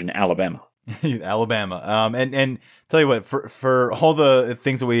short version: Alabama. Alabama. And tell you what, for all the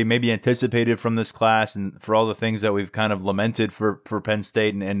things that we maybe anticipated from this class, and for all the things that we've kind of lamented for Penn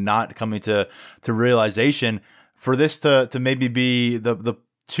State and not coming to realization, for this to maybe be the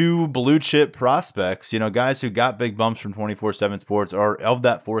two blue chip prospects, guys who got big bumps from 24/7 Sports are of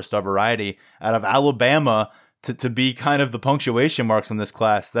that 4-star variety out of Alabama. To be kind of the punctuation marks in this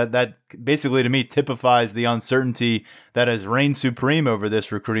class, that basically to me typifies the uncertainty that has reigned supreme over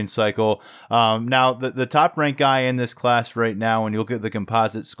this recruiting cycle. Now, the top ranked guy in this class right now, when you look at the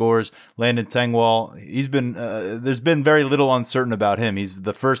composite scores, Landon Tengwall, he's been there's been very little uncertain about him. He's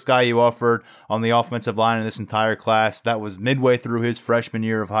the first guy you offered on the offensive line in this entire class. That was midway through his freshman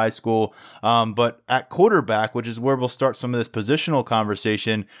year of high school. But at quarterback, which is where we'll start some of this positional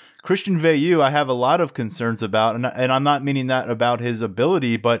conversation, Christian Veilleux, I have a lot of concerns about, and I'm not meaning that about his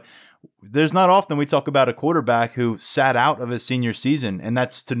ability, but there's not often we talk about a quarterback who sat out of his senior season, and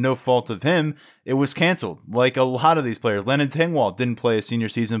that's to no fault of him. It was canceled, like a lot of these players. Landon Tengwall didn't play a senior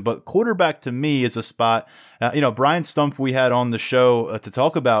season, but quarterback to me is a spot. Brian Stumpf, we had on the show to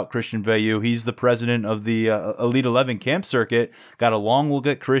talk about Christian Veilleux. He's the president of the Elite 11 camp circuit. Got a long look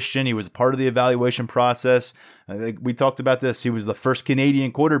at Christian. He was part of the evaluation process. We talked about this. He was the first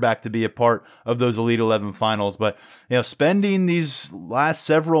Canadian quarterback to be a part of those Elite 11 finals. But, spending these last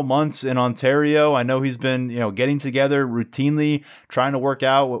several months in Ontario, I know he's been, getting together routinely, trying to work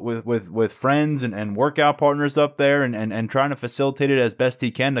out with friends and workout partners up there and trying to facilitate it as best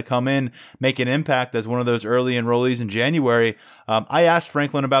he can to come in, make an impact as one of those early enrollees in January. I asked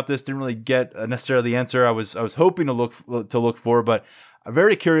Franklin about this, didn't really get necessarily the answer I was hoping to look for, but I'm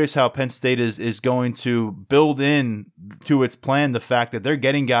very curious how Penn State is going to build in to its plan the fact that they're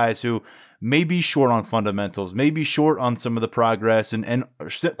getting guys who may be short on fundamentals, may be short on some of the progress, and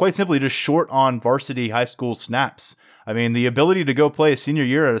quite simply just short on varsity high school snaps. I mean, the ability to go play a senior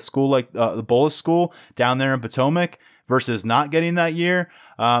year at a school like the Bullis School down there in Potomac versus not getting that year.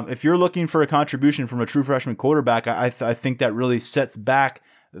 If you're looking for a contribution from a true freshman quarterback, I think that really sets back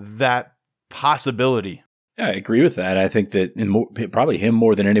that possibility. Yeah, I agree with that. I think that probably him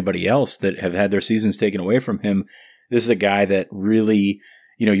more than anybody else that have had their seasons taken away from him, this is a guy that really,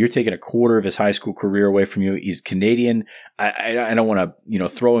 you're taking a quarter of his high school career away from you. He's Canadian. I don't want to,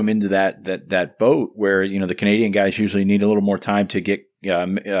 throw him into that boat where, the Canadian guys usually need a little more time to get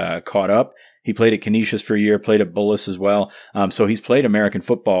caught up. He played at Canisius for a year, played at Bullis as well. So he's played American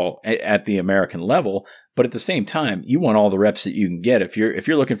football at the American level. But at the same time, you want all the reps that you can get. If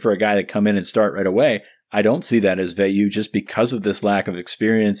you're looking for a guy to come in and start right away, I don't see that as Veilleux just because of this lack of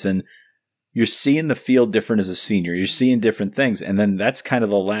experience. And you're seeing the field different as a senior. You're seeing different things. And then that's kind of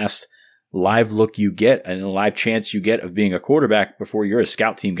the last live look you get and a live chance you get of being a quarterback before you're a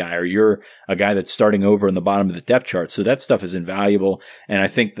scout team guy or you're a guy that's starting over in the bottom of the depth chart. So that stuff is invaluable. And I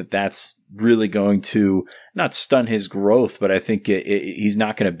think that that's really going to not stun his growth, but I think he's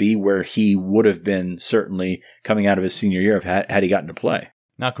not going to be where he would have been certainly coming out of his senior year had he gotten to play.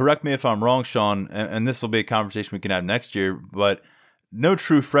 Now, correct me if I'm wrong, Sean, and this will be a conversation we can have next year, but no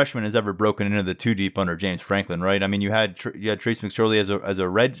true freshman has ever broken into the two deep under James Franklin, right? I mean, you had Trace McSorley as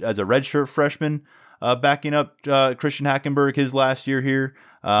a redshirt freshman backing up Christian Hackenberg his last year here.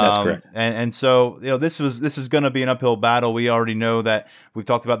 That's correct. And so this is going to be an uphill battle. We already know that we've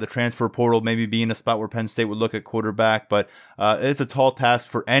talked about the transfer portal maybe being a spot where Penn State would look at quarterback, but it's a tall task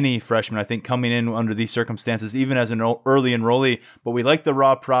for any freshman, I think, coming in under these circumstances, even as an early enrollee. But we like the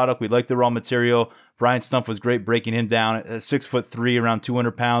raw product, we like the raw material. Brian Stumpf was great breaking him down at 6'3", around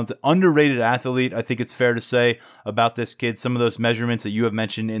 200 pounds. Underrated athlete, I think it's fair to say about this kid. Some of those measurements that you have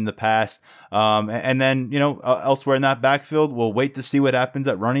mentioned in the past. And then, elsewhere in that backfield, we'll wait to see what happens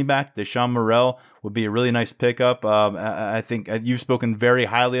at running back. Deshaun Morrell would be a really nice pickup. I think you've spoken very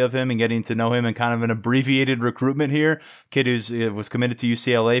highly of him and getting to know him in kind of an abbreviated recruitment here. Kid who was committed to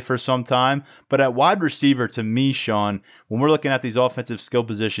UCLA for some time. But at wide receiver, to me, Sean, when we're looking at these offensive skill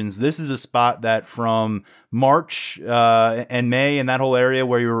positions, this is a spot that from March and May and that whole area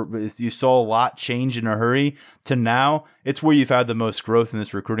where you saw a lot change in a hurry to now, it's where you've had the most growth in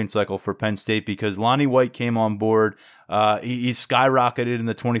this recruiting cycle for Penn State, because Lonnie White came on board. He skyrocketed in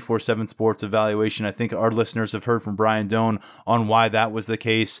the 24/7 Sports evaluation. I think our listeners have heard from Brian Doan on why that was the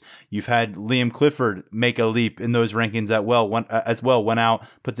case. You've had Liam Clifford make a leap in those rankings as well. Went out,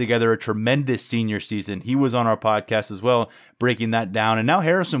 put together a tremendous senior season. He was on our podcast as well, breaking that down. And now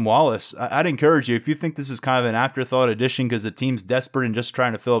Harrison Wallace. I'd encourage you, if you think this is kind of an afterthought addition because the team's desperate and just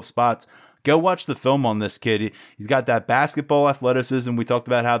trying to fill up spots, go watch the film on this kid. He's got that basketball athleticism. We talked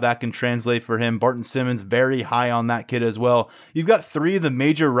about how that can translate for him. Barton Simmons, very high on that kid as well. You've got three of the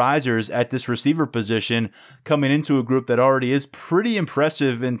major risers at this receiver position coming into a group that already is pretty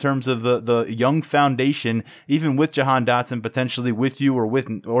impressive in terms of the young foundation, even with Jahan Dotson potentially with you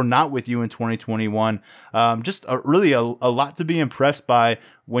or not with you in 2021. Just really a lot to be impressed by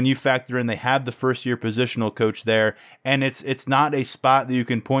when you factor in they have the first-year positional coach there, and it's not a spot that you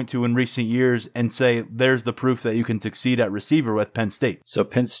can point to in recent years and say there's the proof that you can succeed at receiver with Penn State. So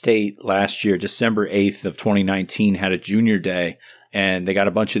Penn State last year, December 8th of 2019, had a junior day, and they got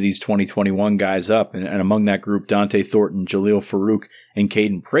a bunch of these 2021 guys up, and among that group, Dante Thornton, Jaleel Farouk, and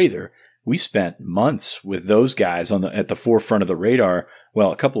Caden Prather. We spent months with those guys at the forefront of the radar.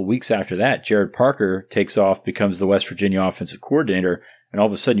 Well, a couple of weeks after that, Jared Parker takes off, becomes the West Virginia offensive coordinator, and all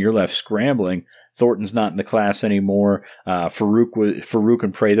of a sudden you're left scrambling. Thornton's not in the class anymore. Farouk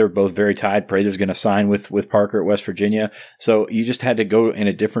and Prather both very tied. Prather's going to sign with Parker at West Virginia. So you just had to go in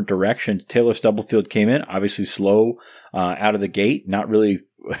a different direction. Taylor Stubblefield came in, obviously slow out of the gate,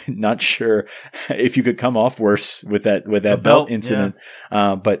 not sure if you could come off worse with that belt incident.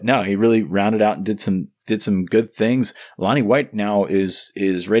 Yeah. But no, he really rounded out and did some good things. Lonnie White now is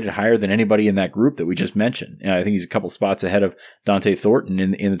rated higher than anybody in that group that we just mentioned. And I think he's a couple spots ahead of Dante Thornton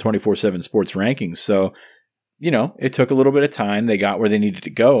in the 24/7 Sports rankings. So, it took a little bit of time. They got where they needed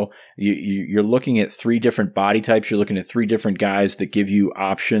to go. You're looking at three different body types. You're looking at three different guys that give you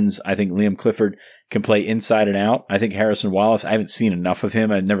options. I think Liam Clifford can play inside and out. I think Harrison Wallace, I haven't seen enough of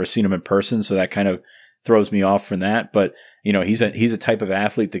him. I've never seen him in person, so that kind of throws me off from that. But, he's a type of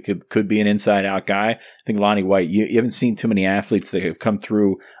athlete that could be an inside out guy. I think Lonnie White, you haven't seen too many athletes that have come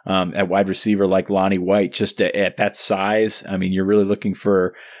through at wide receiver like Lonnie White, just at that size. I mean, you're really looking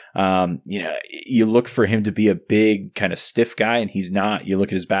for, you look for him to be a big kind of stiff guy, and he's not. You look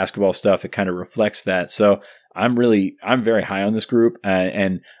at his basketball stuff, it kind of reflects that. So I'm very high on this group.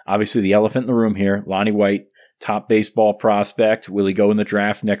 And obviously the elephant in the room here, Lonnie White, top baseball prospect. Will he go in the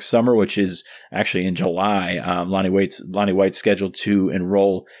draft next summer, which is actually in July? Lonnie White's scheduled to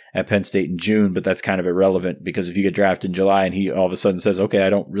enroll at Penn State in June, but that's kind of irrelevant because if you get drafted in July and he all of a sudden says, okay,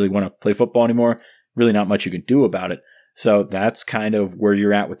 I don't really want to play football anymore, really not much you can do about it. So that's kind of where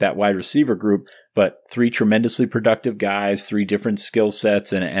you're at with that wide receiver group. But three tremendously productive guys, three different skill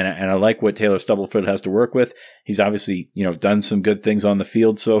sets, and I like what Taylor Stubblefield has to work with. He's obviously, done some good things on the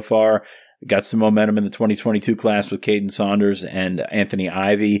field so far. Got some momentum in the 2022 class with Caden Saunders and Anthony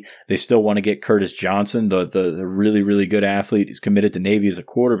Ivy. They still want to get Curtis Johnson, the really, really good athlete. He's committed to Navy as a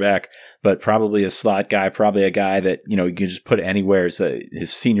quarterback, but probably a slot guy, probably a guy that, you can just put anywhere. So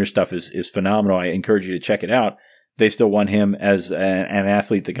his senior stuff is phenomenal. I encourage you to check it out. They still want him as an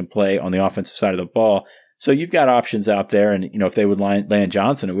athlete that can play on the offensive side of the ball. So you've got options out there, and if they would land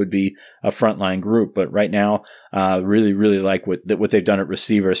Johnson, it would be a frontline group. But right now, really, really like what they've done at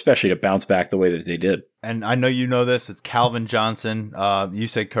receiver, especially to bounce back the way that they did. And I know you know this. It's Calvin Johnson. You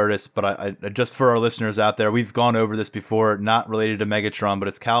said Curtis, but I just for our listeners out there, we've gone over this before, not related to Megatron, but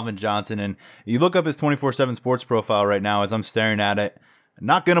it's Calvin Johnson. And you look up his 24/7 Sports profile right now as I'm staring at it.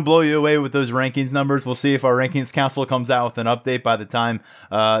 Not going to blow you away with those rankings numbers. We'll see if our rankings council comes out with an update by the time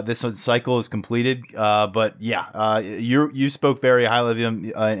this cycle is completed. But yeah, you spoke very highly of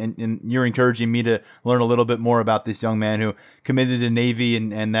him, and you're encouraging me to learn a little bit more about this young man who committed to Navy,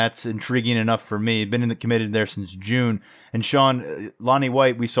 and that's intriguing enough for me. Been committed there since June. And Sean, Lonnie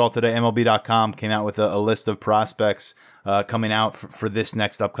White, we saw today, MLB.com came out with a list of prospects coming out for this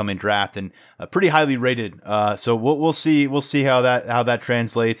next upcoming draft, and pretty highly rated. So we'll see how that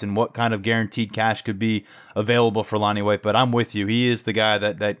translates and what kind of guaranteed cash could be available for Lonnie White. But I'm with you. He is the guy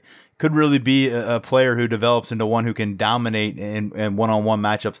that could really be a player who develops into one who can dominate in one-on-one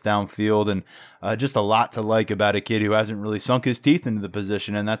matchups downfield, and just a lot to like about a kid who hasn't really sunk his teeth into the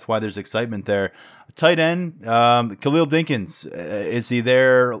position, and that's why there's excitement there. Tight end, Khalil Dinkins, is he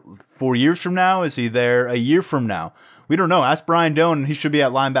there 4 years from now? Is he there a year from now? We don't know. Ask Brian Doan. He should be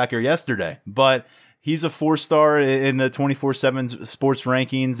at linebacker yesterday, but he's a 4-star in the 24/7 sports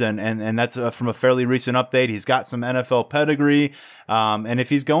rankings, and that's from a fairly recent update. He's got some NFL pedigree, and if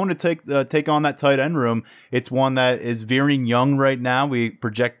he's going to take on that tight end room, it's one that is veering young right now. We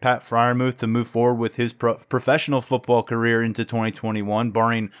project Pat Freiermuth to move forward with his professional football career into 2021,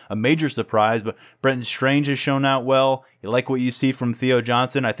 barring a major surprise. But Brenton Strange has shown out well. You like what you see from Theo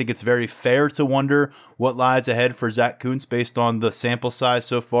Johnson. I think it's very fair to wonder what lies ahead for Zach Kuntz based on the sample size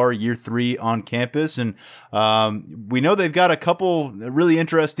so far, year 3 on campus. And we know they've got a couple really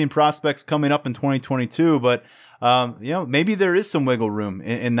interesting prospects coming up in 2022, but maybe there is some wiggle room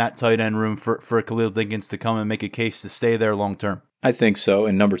in that tight end room for Khalil Dinkins to come and make a case to stay there long term. I think so.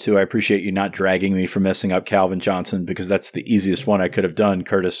 And number 2, I appreciate you not dragging me for messing up Calvin Johnson, because that's the easiest one I could have done.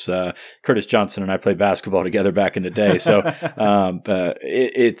 Curtis Johnson and I played basketball together back in the day. So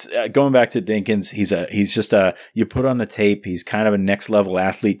it's going back to Dinkins. He's just you put on the tape, he's kind of a next level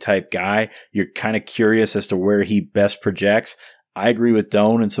athlete type guy. You're kind of curious as to where he best projects. I agree with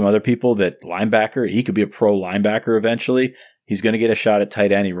Doan and some other people that linebacker, he could be a pro linebacker eventually. He's going to get a shot at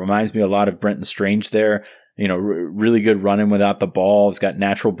tight end. He reminds me a lot of Brenton Strange there. Really good running without the ball. He's got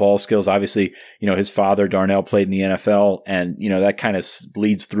natural ball skills. Obviously, his father, Darnell, played in the NFL, and, that kind of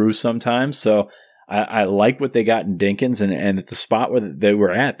bleeds through sometimes. So I like what they got in Dinkins, and at the spot where they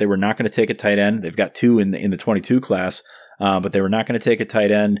were at, they were not going to take a tight end. They've got 2 in the 22 class, but they were not going to take a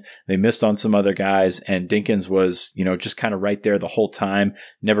tight end. They missed on some other guys, and Dinkins was, just kind of right there the whole time.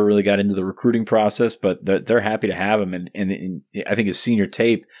 Never really got into the recruiting process, but they're happy to have him. And I think his senior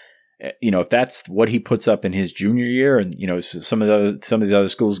tape, if that's what he puts up in his junior year, and some of the other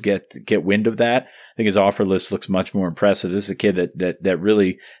schools get wind of that, I think his offer list looks much more impressive. This is a kid that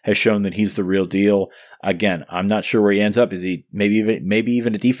really has shown that he's the real deal. Again, I'm not sure where he ends up. Is he maybe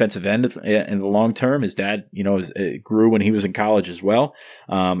even a defensive end in the long term? His dad, grew when he was in college as well,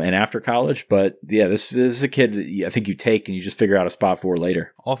 and after college. But yeah, this is a kid that I think you take and you just figure out a spot for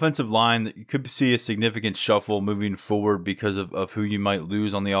later. Offensive line, you could see a significant shuffle moving forward because of who you might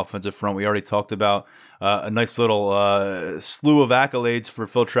lose on the offensive front. We already talked about a nice little slew of accolades for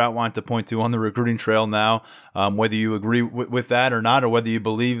Phil Trautwein to point to on the recruiting trail now. Whether you agree with that or not, or whether you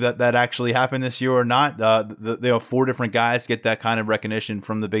believe that actually happened this year or not, 4 different guys get that kind of recognition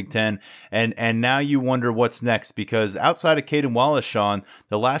from the Big Ten, and now you wonder what's next, because outside of Caden Wallace, Sean,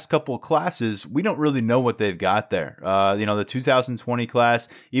 the last couple of classes, we don't really know what they've got there. The 2020 class,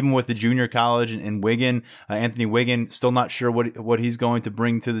 even with the junior college in Wigan, Anthony Wigan, still not sure what he's going to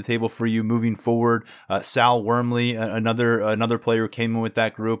bring to the table for you moving forward. Sal Wormley, another player who came in with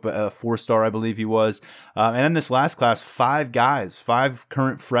that group, a 4-star, I believe he was. And then this last class, 5 guys, 5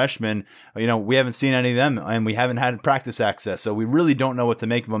 current freshmen. We haven't seen any of them, and we haven't had practice access, so we really don't know what to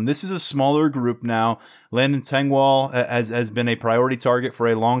make of them. This is a smaller group now. Landon Tengwall has been a priority target for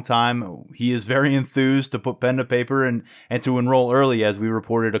a long time. He is very enthused to put pen to paper and to enroll early, as we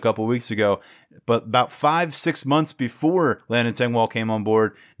reported a couple weeks ago. But about 5-6 months before Landon Tengwall came on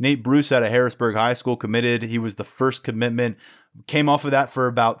board, Nate Bruce out of Harrisburg High School committed. He was the first commitment. Came off of that for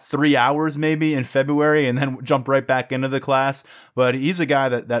about 3 hours maybe in February, and then jumped right back into the class. But he's a guy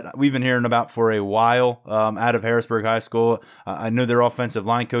that we've been hearing about for a while out of Harrisburg High School. I know their offensive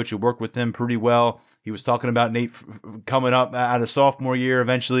line coach who worked with him pretty well. He was talking about Nate coming up out of sophomore year.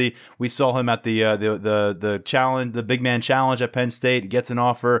 Eventually, we saw him at the challenge, the big man challenge at Penn State. He gets an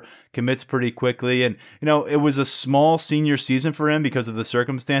offer, commits pretty quickly, and it was a small senior season for him because of the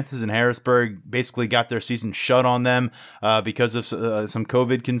circumstances. And Harrisburg basically got their season shut on them because of some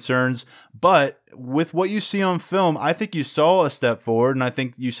COVID concerns. But with what you see on film, I think you saw a step forward, and I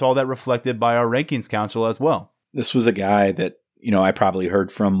think you saw that reflected by our rankings council as well. This was a guy that I probably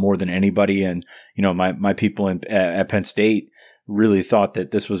heard from more than anybody, and my people at Penn State really thought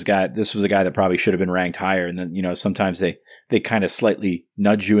that this was a guy that probably should have been ranked higher. And then sometimes they kind of slightly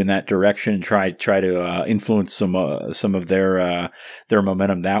nudge you in that direction and try to influence some of their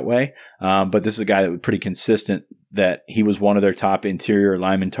momentum that way. But this is a guy that was pretty consistent, that he was one of their top interior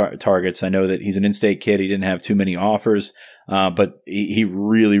lineman targets. I know that he's an in-state kid. He didn't have too many offers, but he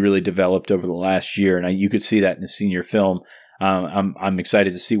really, really developed over the last year, and you could see that in his senior film. I'm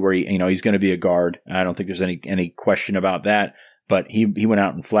excited to see where he's going to be a guard. I don't think there's any question about that. but he went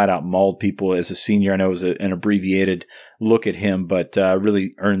out and flat out mauled people as a senior. I know it was an abbreviated look at him, but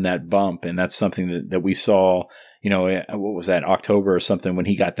really earned that bump. And that's something that we saw, what was that, October or something when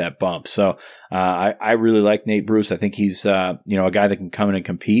he got that bump. So I really like Nate Bruce. I think he's, a guy that can come in and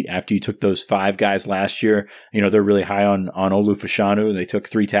compete after you took those 5 guys last year. They're really high on Olu Fashanu. They took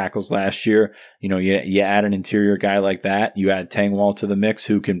 3 tackles last year. You add an interior guy like that. You add Tangwall to the mix,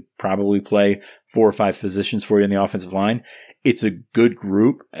 who can probably play 4 or 5 positions for you in the offensive line. It's a good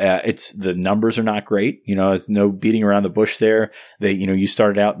group. The numbers are not great. It's no beating around the bush there. You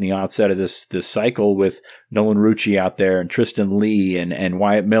started out in the outset of this cycle with Nolan Rucci out there and Tristan Lee and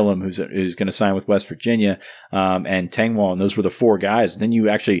Wyatt Millum, who's going to sign with West Virginia, and Tangwall. And those were the 4 guys. And then you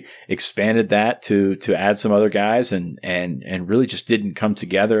actually expanded that to add some other guys and really just didn't come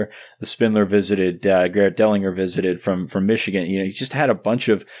together. The Spindler visited, Garrett Dellinger visited from Michigan. You just had a bunch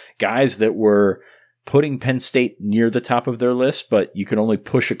of guys that were putting Penn State near the top of their list, but you could only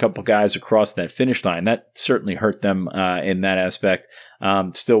push a couple guys across that finish line. That certainly hurt them in that aspect.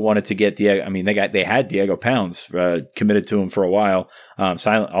 Still wanted to get Diego. I mean, they had Diego Pounds committed to him for a while,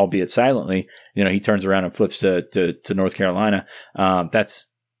 albeit silently. He turns around and flips to North Carolina.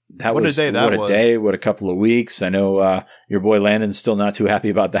 What a day, what a couple of weeks. I know your boy Landon's still not too happy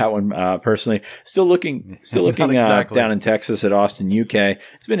about that one personally. Still looking exactly. Down in Texas at Austin, UK.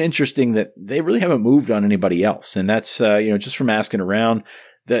 It's been interesting that they really haven't moved on anybody else, and that's just from asking around,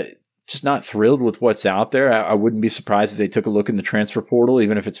 that just not thrilled with what's out there. I wouldn't be surprised if they took a look in the transfer portal,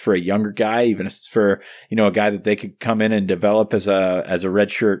 even if it's for a younger guy, even if it's for a guy that they could come in and develop as a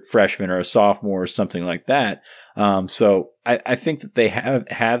redshirt freshman or a sophomore or something like that. So I think that they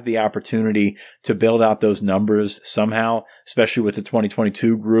have the opportunity to build out those numbers somehow, especially with the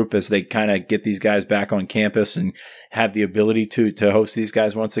 2022 group, as they kind of get these guys back on campus and have the ability to host these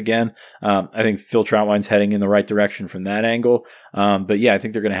guys once again. I think Phil Trautwein's heading in the right direction from that angle. But yeah, I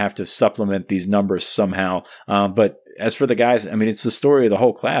think they're going to have to supplement these numbers somehow. But as for the guys, I mean, it's the story of the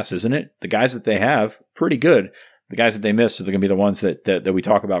whole class, isn't it? The guys that they have, pretty good. The guys that they missed are going to be the ones that we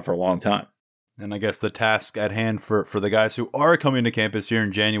talk about for a long time. And I guess the task at hand for the guys who are coming to campus here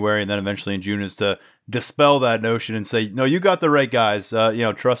in January and then eventually in June is to dispel that notion and say, no, you got the right guys.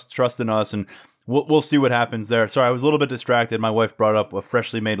 Trust in us, and we'll see what happens there. Sorry, I was a little bit distracted. My wife brought up a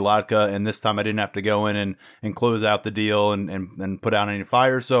freshly made latke, and this time I didn't have to go in and close out the deal and put out any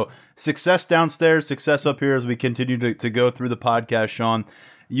fires. So success downstairs, success up here as we continue to go through the podcast, Sean.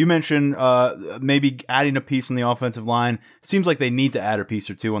 You mentioned maybe adding a piece on the offensive line. Seems like they need to add a piece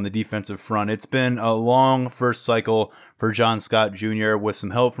or two on the defensive front. It's been a long first cycle for John Scott Jr. with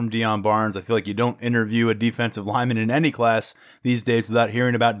some help from Deion Barnes. I feel like you don't interview a defensive lineman in any class these days without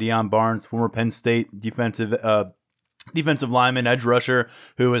hearing about Deion Barnes, former Penn State defensive lineman, edge rusher,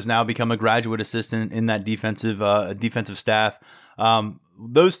 who has now become a graduate assistant in that defensive staff.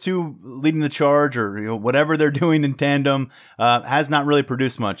 Those two leading the charge, or whatever they're doing in tandem, has not really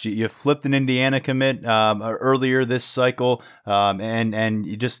produced much. You flipped an Indiana commit earlier this cycle, and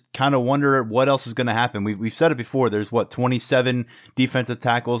you just kind of wonder what else is going to happen. We've said it before. There's 27 defensive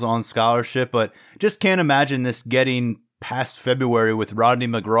tackles on scholarship, but just can't imagine this getting past February with Rodney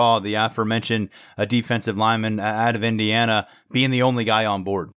McGraw, the aforementioned defensive lineman out of Indiana, being the only guy on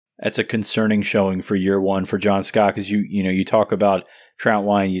board. That's a concerning showing for year one for John Scott, because you talk about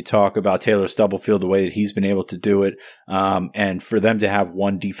Trautwein, you talk about Taylor Stubblefield, the way that he's been able to do it, and for them to have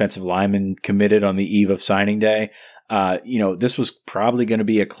one defensive lineman committed on the eve of signing day. This was probably going to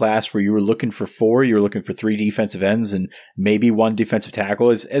be a class where you were looking for 4, you were looking for 3 defensive ends and maybe 1 defensive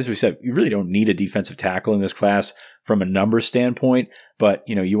tackle. As we said, you really don't need a defensive tackle in this class from a numbers standpoint, but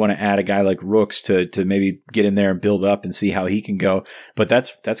you want to add a guy like Rooks to maybe get in there and build up and see how he can go. But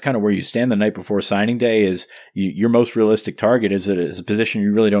that's kind of where you stand the night before signing day. Is your most realistic target is a position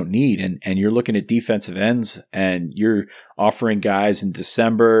you really don't need, and you're looking at defensive ends, and you're offering guys in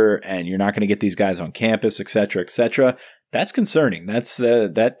December, and you're not going to get these guys on campus, et cetera, et cetera. That's concerning. That's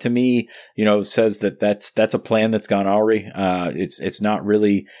that to me, says that's a plan that's gone awry. It's not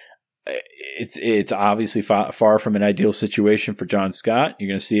really. It's obviously far from an ideal situation for John Scott. You're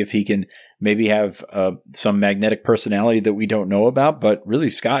going to see if he can maybe have some magnetic personality that we don't know about. But really,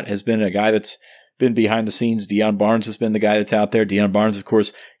 Scott has been a guy that's been behind the scenes. Deion Barnes has been the guy that's out there. Deion Barnes, of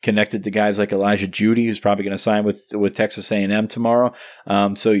course, connected to guys like Elijah Judy, who's probably going to sign with Texas A&M tomorrow.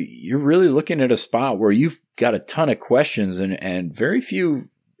 So you're really looking at a spot where you've got a ton of questions and very few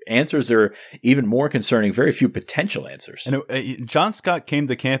answers are even more concerning. Very few potential answers. And John Scott came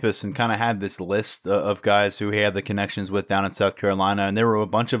to campus and kind of had this list of guys who he had the connections with down in South Carolina, and there were a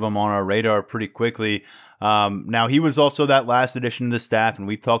bunch of them on our radar pretty quickly. Now, he was also that last addition to the staff, and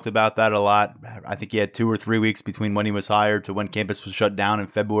we've talked about that a lot. I think he had 2 or 3 weeks between when he was hired to when campus was shut down,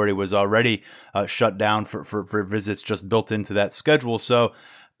 and February was already shut down for visits just built into that schedule. So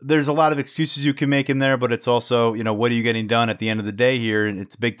there's a lot of excuses you can make in there, but it's also, what are you getting done at the end of the day here? And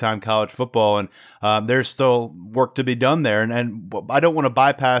it's big time college football, and there's still work to be done there. And I don't want to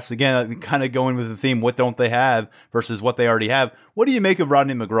bypass, again, kind of going with the theme, what don't they have versus what they already have. What do you make of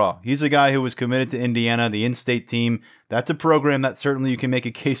Rodney McGraw? He's a guy who was committed to Indiana, the in-state team. That's a program that certainly you can make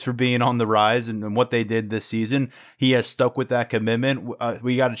a case for being on the rise, and what they did this season. He has stuck with that commitment.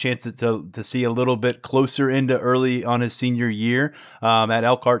 We got a chance to see a little bit closer into early on his senior year at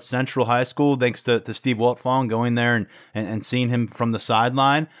Elkhart Central High School, thanks to Steve Wiltfong going there and seeing him from the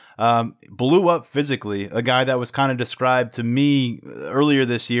sideline. Blew up physically, a guy that was kind of described to me earlier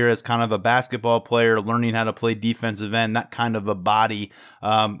this year as kind of a basketball player, learning how to play defensive end, that kind of a body.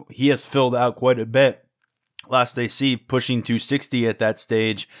 He has filled out quite a bit. Last they see, pushing 260 at that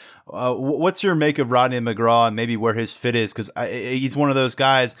stage. What's your make of Rodney McGraw and maybe where his fit is? Because he's one of those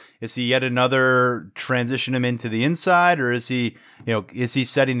guys. Is he yet another transition him into the inside, or is he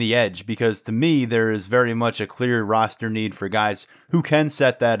setting the edge? Because to me, there is very much a clear roster need for guys who can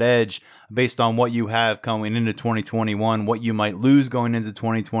set that edge based on what you have coming into 2021, what you might lose going into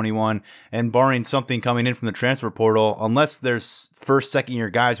 2021, and barring something coming in from the transfer portal, unless there's first, second year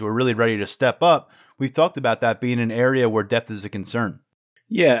guys who are really ready to step up. We've talked about that being an area where depth is a concern.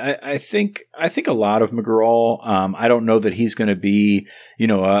 Yeah, I think a lot of McGraw. I don't know that he's going to be,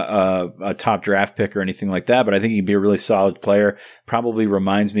 a top draft pick or anything like that, but I think he'd be a really solid player. Probably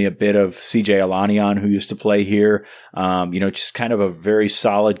reminds me a bit of CJ Alanian, who used to play here. Just kind of a very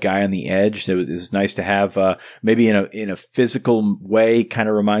solid guy on the edge. It was nice to have, maybe in a physical way, kind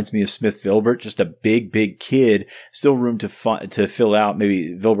of reminds me of Smith Vilbert, just a big kid, still room to fill out.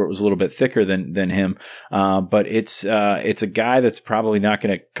 Maybe Vilbert was a little bit thicker than him. But it's a guy that's probably not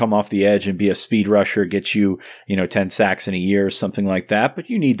going to come off the edge and be a speed rusher, get you, 10 sacks in a year or something like that.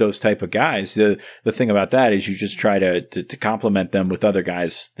 But you need those type of guys. The thing about that is you just try to complement them with other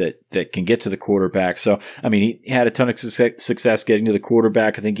guys that can get to the quarterback. So, he had a ton of success getting to the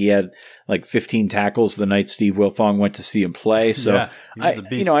quarterback. I think he had like 15 tackles the night Steve Wiltfong went to see him play. So yeah,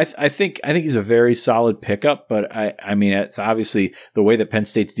 I think he's a very solid pickup, but it's obviously the way that Penn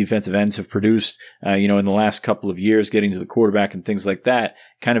State's defensive ends have produced, in the last couple of years, getting to the quarterback and things like that,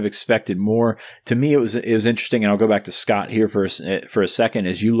 kind of expected more. To me, it was interesting. And I'll go back to Scott here for a second.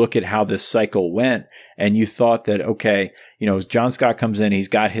 As you look at how this cycle went and you thought that, okay, John Scott comes in, he's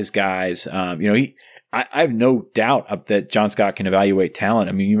got his guys, I have no doubt that John Scott can evaluate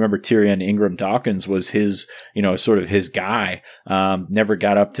talent. You remember Tyrion Ingram Dawkins was his, sort of his guy. Never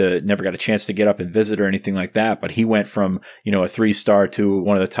got a chance to get up and visit or anything like that. But he went from, a 3-star to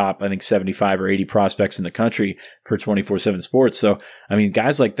one of the top, I think 75 or 80 prospects in the country per 24/7 Sports. So,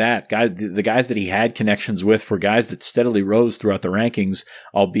 guys like that, the guys that he had connections with were guys that steadily rose throughout the rankings,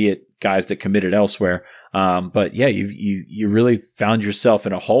 albeit guys that committed elsewhere. But yeah, you really found yourself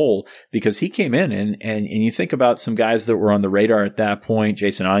in a hole because he came in and you think about some guys that were on the radar at that point.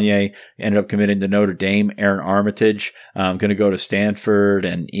 Jason Anye ended up committing to Notre Dame. Aaron Armitage, going to go to Stanford.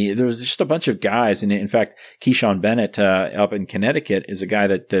 And there was just a bunch of guys. And in fact, Keyshawn Bennett, up in Connecticut is a guy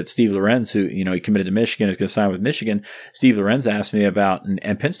that Steve Lorenz, who, he committed to Michigan, is going to sign with Michigan. Steve Lorenz asked me about,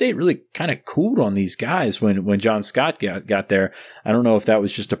 and Penn State really kind of cooled on these guys when John Scott got there. I don't know if that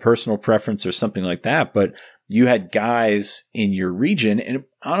was just a personal preference or something like that, but you had guys in your region, and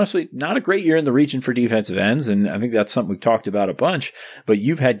honestly, not a great year in the region for defensive ends. And I think that's something we've talked about a bunch, but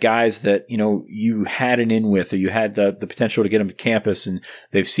you've had guys that, you had an in with, or you had the potential to get them to campus, and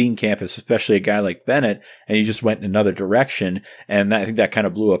they've seen campus, especially a guy like Bennett, and you just went in another direction. And I think that kind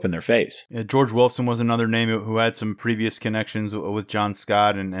of blew up in their face. Yeah, George Wilson was another name who had some previous connections with John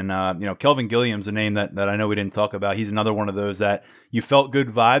Scott, and Kelvin Gilliam's a name that I know we didn't talk about. He's another one of those that you felt good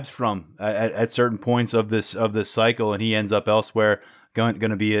vibes from at certain points of this cycle, and he ends up elsewhere. Going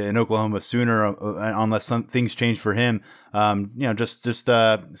to be an Oklahoma Sooner unless some things change for him. Just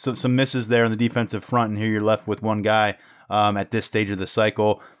some misses there on the defensive front, and here you're left with one guy at this stage of the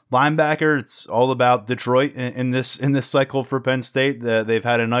cycle. Linebacker, it's all about Detroit in this cycle for Penn State. They've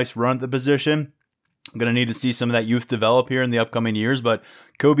had a nice run at the position. I'm going to need to see some of that youth develop here in the upcoming years, but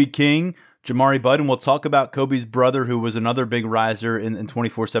Kobe King, Jamari Budden, we'll talk about Kobe's brother, who was another big riser in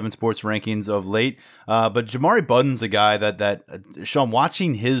 24/7 Sports rankings of late. But Jamari Budden's a guy that Sean,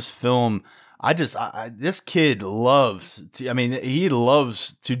 watching his film, This kid loves to, he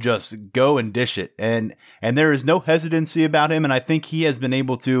loves to just go and dish it. And there is no hesitancy about him. And I think he has been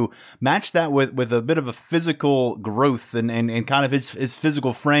able to match that with a bit of a physical growth and kind of his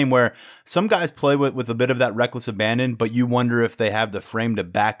physical frame, where some guys play with a bit of that reckless abandon, but you wonder if they have the frame to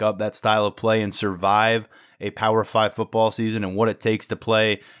back up that style of play and survive a Power 5 football season and what it takes to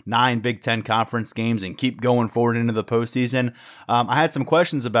play 9 Big Ten conference games and keep going forward into the postseason. I had some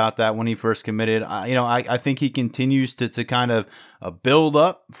questions about that when he first committed. I think he continues to kind of build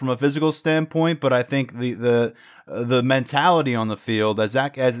up from a physical standpoint, but I think the mentality on the field,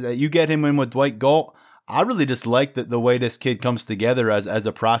 as you get him in with Dwight Galt, I really just like the way this kid comes together as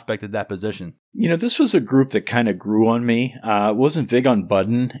a prospect at that position. This was a group that kind of grew on me. Wasn't big on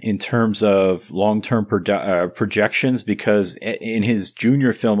Budden in terms of long-term projections, because in his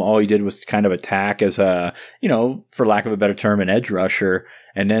junior film, all he did was kind of attack as a, for lack of a better term, an edge rusher.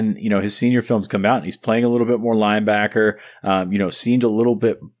 And then, his senior films come out and he's playing a little bit more linebacker, seemed a little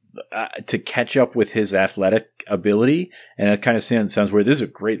bit to catch up with his athletic ability. And that kind of sounds weird. This is a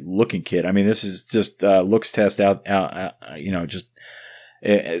great looking kid. This is just looks test out,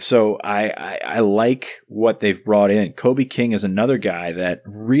 so I like what they've brought in. Kobe King is another guy that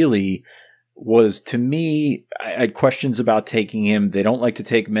really was, to me, I had questions about taking him. They don't like to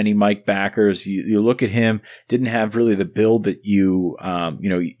take many Mike backers. You look at him, didn't have really the build that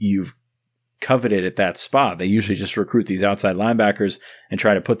you've coveted at that spot. They usually just recruit these outside linebackers and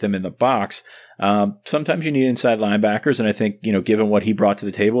try to put them in the box. Sometimes you need inside linebackers, and I think, given what he brought to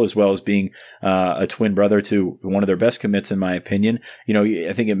the table, as well as being a twin brother to one of their best commits, in my opinion,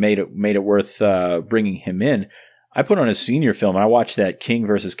 I think it made it worth bringing him in. I put on his senior film, and I watched that King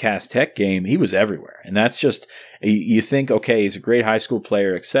versus Cass Tech game. He was everywhere, and that's just, you think, okay, he's a great high school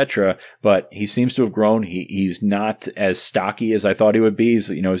player, etc., but he seems to have grown. He's not as stocky as I thought he would be. He's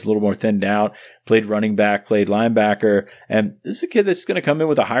a little more thinned out. Played running back, played linebacker, and this is a kid that's going to come in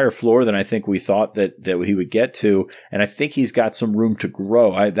with a higher floor than I think we thought that he would get to, and I think he's got some room to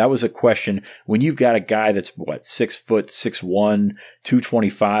grow. That was a question when you've got a guy that's 6 foot, 6'1",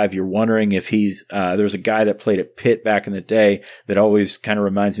 225. You're wondering if he's. There was a guy that played at Pitt back in the day that always kind of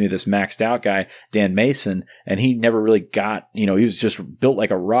reminds me of this maxed out guy, Dan Mason, and he never really got. He was just built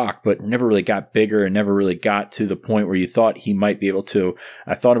like a rock, but never really got bigger and never really got to the point where you thought he might be able to.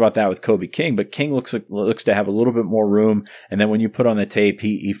 I thought about that with Kobe King, but King looks to have a little bit more room. And then when you put on the tape,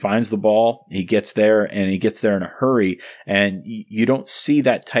 he finds the ball, he gets there, and he gets there in a hurry. And you don't see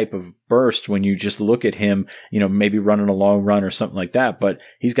that type of burst when you just look at him, maybe running a long run or something like that. But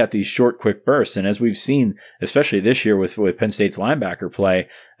he's got these short, quick bursts. And as we've seen, especially this year with Penn State's linebacker play,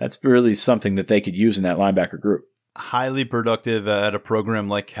 that's really something that they could use in that linebacker group. Highly productive at a program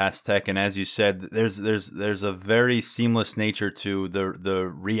like Cass Tech, and as you said, there's a very seamless nature to the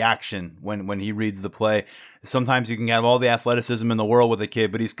reaction when he reads the play. Sometimes you can have all the athleticism in the world with a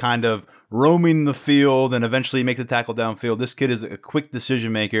kid, but he's kind of roaming the field and eventually makes a tackle downfield. This kid is a quick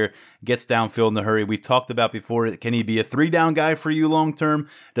decision maker, gets downfield in a hurry. We've talked about before, can he be a 3-down guy for you long term?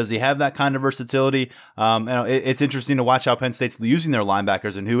 Does he have that kind of versatility? It's interesting to watch how Penn State's using their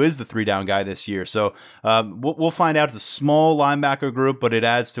linebackers and who is the 3-down guy this year. So we'll find out. It's a small linebacker group, but it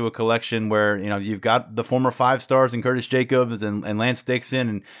adds to a collection where you've got the former 5-stars and Curtis Jacobs and Lance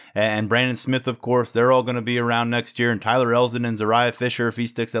Dixon and Brandon Smith, of course. They're all going to be around next year, and Tyler Elsdon and Zariah Fisher, if he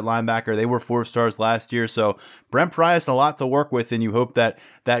sticks at linebacker. They were 4-stars last year, so Brent Pryce a lot to work with, and you hope that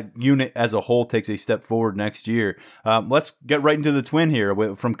unit as a whole takes a step forward next year. Let's get right into the twin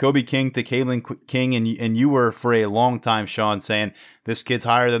here, from Kobe King to Kalen King, and you were for a long time, Sean, saying this kid's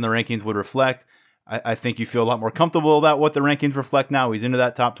higher than the rankings would reflect. I think you feel a lot more comfortable about what the rankings reflect now. He's into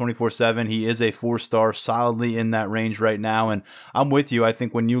that top 24/7. He is a 4-star, solidly in that range right now. And I'm with you. I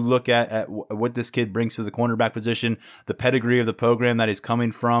think when you look at what this kid brings to the cornerback position, the pedigree of the program that he's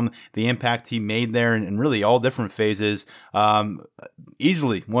coming from, the impact he made there, and really all different phases,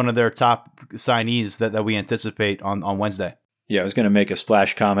 easily one of their top signees that we anticipate on Wednesday. Yeah, I was going to make a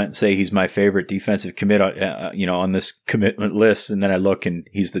splash comment and say he's my favorite defensive commit, on this commitment list, and then I look and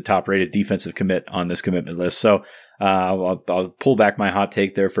he's the top-rated defensive commit on this commitment list. So I'll pull back my hot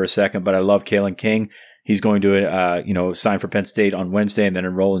take there for a second, but I love Kalen King. He's going to, sign for Penn State on Wednesday and then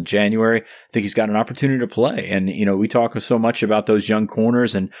enroll in January. I think he's got an opportunity to play. And, we talk so much about those young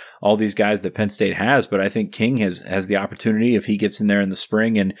corners and all these guys that Penn State has, but I think King has the opportunity, if he gets in there in the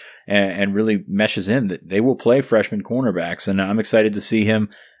spring and really meshes in, that they will play freshman cornerbacks. And I'm excited to see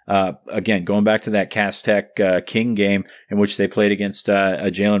him. Again, going back to that Cass Tech King game in which they played against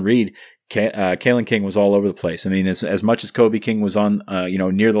Jalen Reed, Kalen King was all over the place. I mean, as much as Kobe King was on,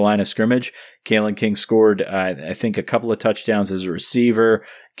 near the line of scrimmage, Kalen King scored, I think, a couple of touchdowns as a receiver.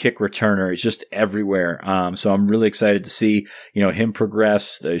 kick returner. He's just everywhere. So I'm really excited to see, him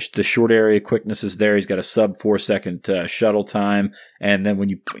progress. The short area quickness is there. He's got a sub 4 second shuttle time. And then when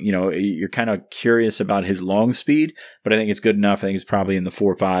you're kind of curious about his long speed, but I think it's good enough. I think it's probably in the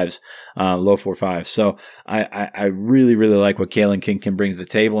 4.5s, low 4.5s. So I really, really like what Kalen King can bring to the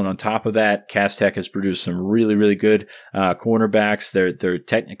table. And on top of that, Cass Tech has produced some really, really good cornerbacks. They're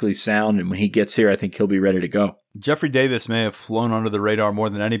technically sound. And when he gets here, I think he'll be ready to go. Jeffrey Davis may have flown under the radar more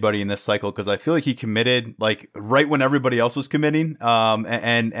than anybody in this cycle because I feel like he committed like right when everybody else was committing.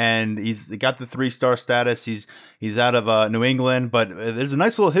 And he's got the 3-star status. He's out of New England, but there's a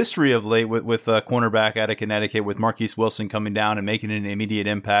nice little history of late with cornerback out of Connecticut with Marquise Wilson coming down and making an immediate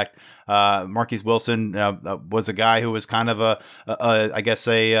impact. Marquise Wilson was a guy who was kind of a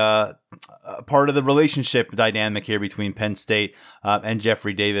part of the relationship dynamic here between Penn State and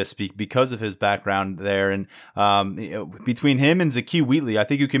Jeffrey Davis because of his background there. And between him and Zakee Wheatley, I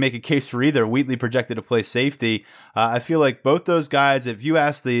think you can make a case for either. Wheatley projected to play safety. I feel like both those guys, if you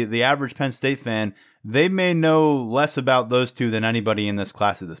ask the average Penn State fan, they may know less about those two than anybody in this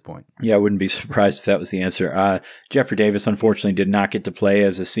class at this point. Yeah, I wouldn't be surprised if that was the answer. Jeffrey Davis, unfortunately, did not get to play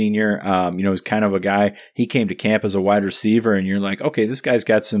as a senior. He's kind of a guy, he came to camp as a wide receiver, and you're like, okay, this guy's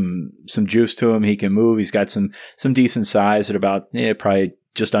got some juice to him. He can move. He's got some decent size at about probably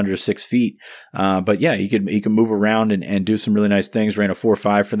just under 6 feet. But yeah, he can move around and do some really nice things. Ran a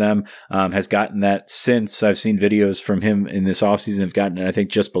 4.5 for them. Has gotten that since. I've seen videos from him in this offseason. Have gotten it, I think,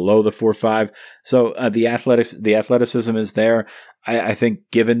 just below the 4.5. So the athleticism is there. I think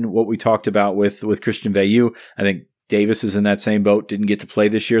given what we talked about with Christian Veilleux, I think Davis is in that same boat, didn't get to play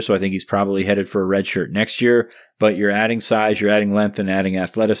this year, so I think he's probably headed for a red shirt next year. But you're adding size, you're adding length, and adding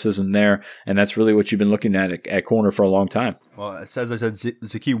athleticism there, and that's really what you've been looking at corner for a long time. Well, as I said,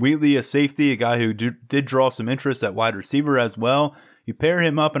 Zakee Wheatley, a safety, a guy who did draw some interest at wide receiver as well. You pair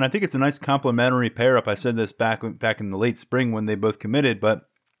him up, and I think it's a nice complementary pair-up. I said this back in the late spring when they both committed, but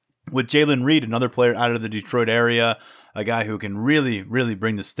with Jalen Reed, another player out of the Detroit area, a guy who can really, really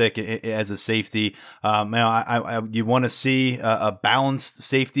bring the stick as a safety. You want to see a balanced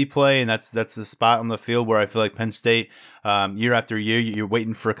safety play, and that's the spot on the field where I feel like Penn State, year after year, you're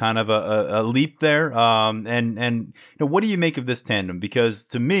waiting for kind of a leap there. And what do you make of this tandem? Because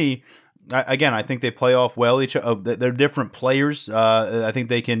to me, again, I think they play off well. They're different players. I think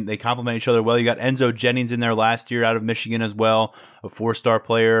they complement each other well. You got Enzo Jennings in there last year out of Michigan as well, a 4-star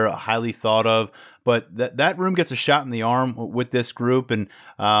player, highly thought of. But that room gets a shot in the arm with this group, and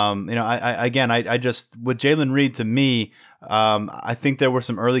I just with Jalen Reed, to me, I think there were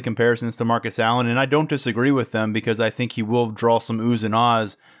some early comparisons to Marcus Allen, and I don't disagree with them because I think he will draw some oohs and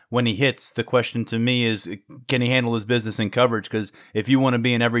ahs when he hits. The question to me is, can he handle his business in coverage? Because if you want to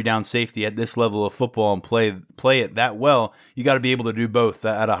be an every down safety at this level of football and play it that well, you got to be able to do both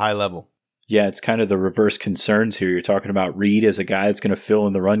at a high level. Yeah, it's kind of the reverse concerns here. You're talking about Reed as a guy that's going to fill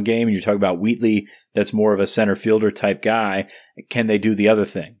in the run game, and you're talking about Wheatley that's more of a center fielder type guy. Can they do the other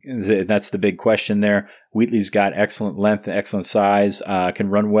thing? That's the big question there. Wheatley's got excellent length, excellent size, can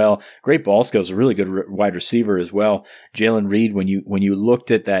run well. Great ball skills, a really good wide receiver as well. Jalen Reed, when you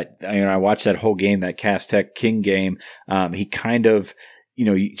looked at that, I watched that whole game, that Cass Tech King game, he kind of,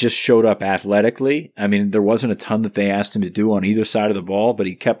 he just showed up athletically. I mean, there wasn't a ton that they asked him to do on either side of the ball, but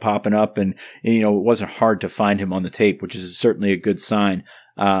he kept popping up, and it wasn't hard to find him on the tape, which is certainly a good sign.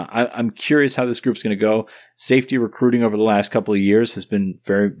 I'm curious how this group's going to go. Safety recruiting over the last couple of years has been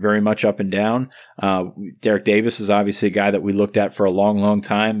very, very much up and down. Derek Davis is obviously a guy that we looked at for a long, long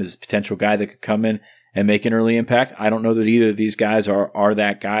time as a potential guy that could come in and make an early impact. I don't know that either of these guys are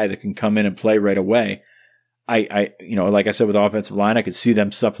that guy that can come in and play right away. Like I said, with offensive line, I could see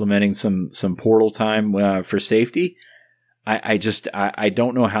them supplementing some portal time for safety. I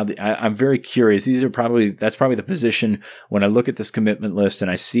don't know how I'm very curious. That's probably the position when I look at this commitment list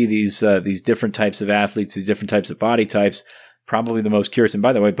and I see these different types of athletes, these different types of body types, probably the most curious. And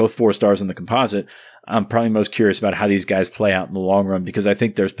by the way, both 4 stars in the composite. I'm probably most curious about how these guys play out in the long run, because I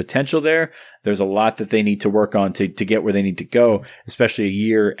think there's potential there. There's a lot that they need to work on to get where they need to go, especially a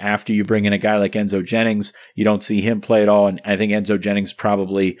year after you bring in a guy like Enzo Jennings. You don't see him play at all. And I think Enzo Jennings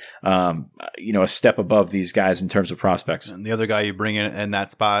probably, a step above these guys in terms of prospects. And the other guy you bring in that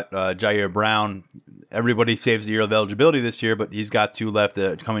spot, Jair Brown, everybody saves a year of eligibility this year, but he's got 2 left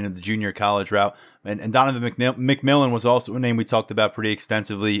coming to the junior college route. And Donovan McMillan was also a name we talked about pretty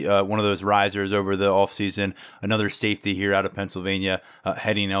extensively, one of those risers over the offseason, another safety here out of Pennsylvania,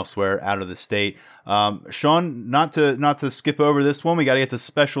 heading elsewhere out of the state. Sean, not to skip over this one, we got to get to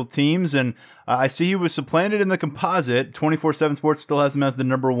special teams, and I see he was supplanted in the composite. 24/7 Sports still has him as the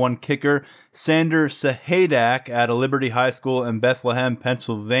number one kicker. Sander Sahadak at a Liberty High School in Bethlehem,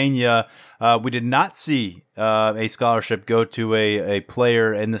 Pennsylvania. We did not see a scholarship go to a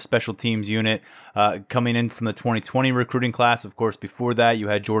player in the special teams unit coming in from the 2020 recruiting class. Of course, before that, you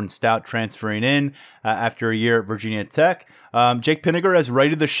had Jordan Stout transferring in after a year at Virginia Tech. Jake Pinniger has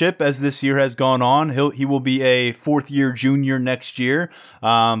righted the ship as this year has gone on. He will be a fourth-year junior next year,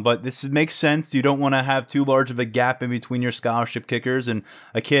 but this makes sense. You don't want to have too large of a gap in between your scholarship kickers. And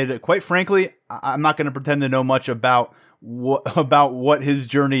a kid, quite frankly, I'm not going to pretend to know much about what his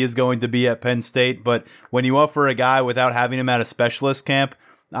journey is going to be at Penn State, but when you offer a guy without having him at a specialist camp,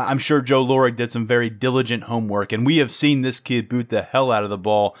 I'm sure Joe Lorig did some very diligent homework, and we have seen this kid boot the hell out of the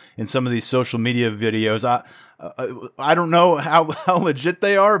ball in some of these social media videos. I don't know how legit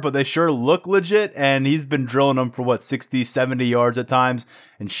they are, but they sure look legit, and he's been drilling them for 60, 70 yards at times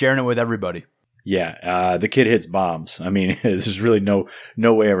and sharing it with everybody. Yeah, the kid hits bombs. I mean, there's really no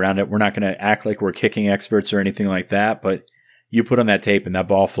way around it. We're not going to act like we're kicking experts or anything like that, but you put on that tape and that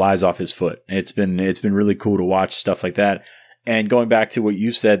ball flies off his foot. It's been really cool to watch stuff like that. And going back to what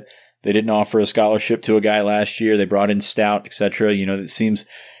you said, they didn't offer a scholarship to a guy last year. They brought in Stout, etc. It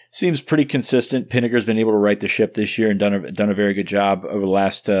seems pretty consistent. Pinniger's been able to right the ship this year and done a very good job over the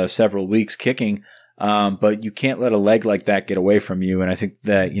last several weeks kicking. But you can't let a leg like that get away from you. And I think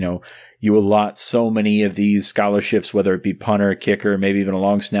that, you allot so many of these scholarships, whether it be punter, kicker, maybe even a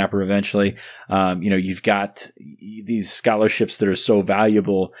long snapper eventually. You've got these scholarships that are so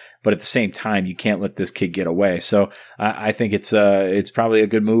valuable, but at the same time, you can't let this kid get away. So I think it's probably a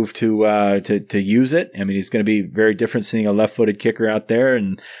good move to use it. I mean, he's going to be very different seeing a left-footed kicker out there.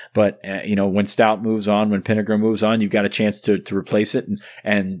 But when Stout moves on, when Pinniger moves on, you've got a chance to replace it.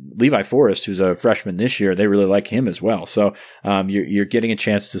 And Levi Forrest, who's a freshman this year, they really like him as well. So you're getting a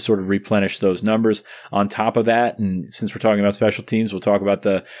chance to sort of replenish those numbers. On top of that, and since we're talking about special teams, we'll talk about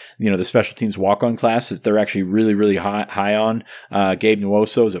the special teams walk-on class that they're actually really, really high on. Gabe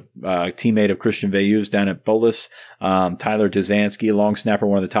Nwosu is a teammate of Christian Veilleux's down at Bolus. Tyler Dzansky, a long snapper,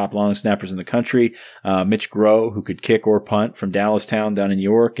 one of the top long snappers in the country. Mitch Groh, who could kick or punt, from Dallastown down in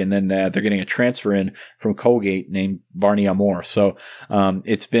York. And then they're getting a transfer in from Colgate named Barney Amor. So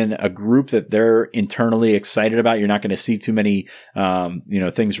it's been a group that they're internally excited about. You're not going to see too many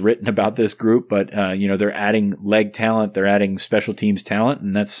things written about this group, but they're adding leg talent, they're adding special teams talent,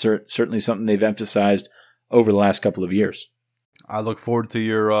 and that's certainly something they've emphasized over the last couple of years. I look forward to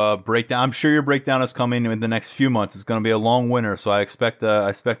your breakdown. I'm sure your breakdown is coming in the next few months. It's going to be a long winter, so I expect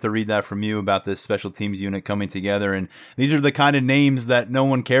to read that from you about this special teams unit coming together. And these are the kind of names that no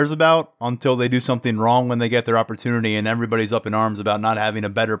one cares about until they do something wrong when they get their opportunity, and everybody's up in arms about not having a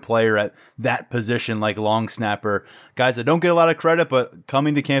better player at that position like long snapper. Guys that don't get a lot of credit, but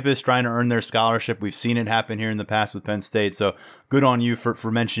coming to campus trying to earn their scholarship. We've seen it happen here in the past with Penn State, so good on you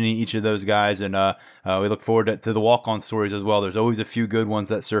for mentioning each of those guys, and we look forward to the walk-on stories as well. There's always a few good ones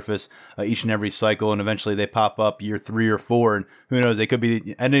that surface each and every cycle, and eventually they pop up year 3 or 4, and who knows, they could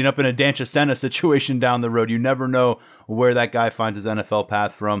be ending up in a Dan Chisena situation down the road. You never know where that guy finds his NFL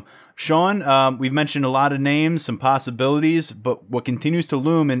path from. Sean, we've mentioned a lot of names, some possibilities, but what continues to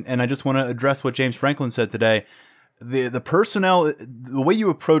loom, and I just want to address what James Franklin said today, the personnel, the way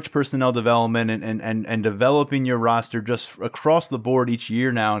you approach personnel development and developing your roster just across the board each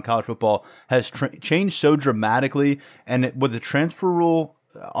year now in college football has changed so dramatically. And with the transfer rule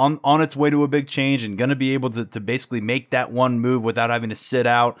on its way to a big change and going to be able to basically make that one move without having to sit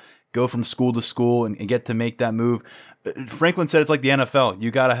out, go from school to school and get to make that move. Franklin said it's like the NFL. You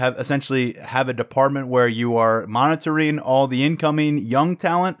got to have a department where you are monitoring all the incoming young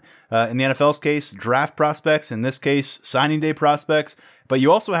talent. In the NFL's case, draft prospects. In this case, signing day prospects. But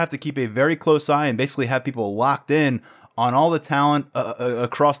you also have to keep a very close eye and basically have people locked in on all the talent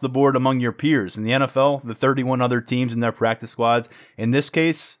across the board among your peers. In the NFL, the 31 other teams in their practice squads. In this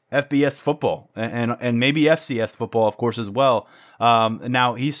case, FBS football and maybe FCS football, of course, as well.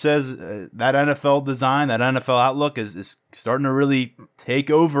 Now, he says that NFL design, that NFL outlook is starting to really take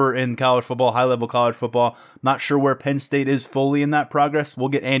over in college football, high-level college football. Not sure where Penn State is fully in that progress. We'll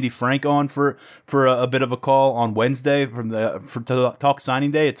get Andy Frank on for a bit of a call on Wednesday to talk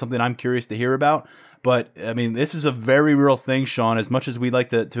signing day. It's something I'm curious to hear about. But, I mean, this is a very real thing, Sean. As much as we like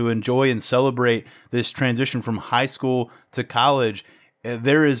to enjoy and celebrate this transition from high school to college,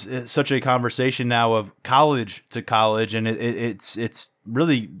 there is such a conversation now of college to college, and it's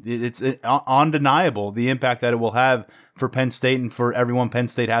really, it's undeniable the impact that it will have for Penn State and for everyone Penn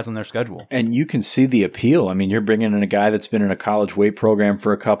State has on their schedule. And you can see the appeal. I mean, you're bringing in a guy that's been in a college weight program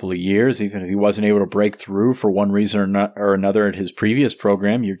for a couple of years. Even if he wasn't able to break through for one reason or another at his previous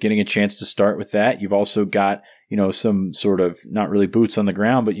program, you're getting a chance to start with that. You've also got, some sort of not really boots on the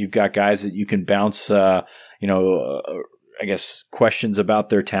ground, but you've got guys that you can bounce, I guess questions about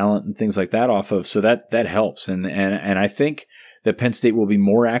their talent and things like that off of. So that helps. And I think that Penn State will be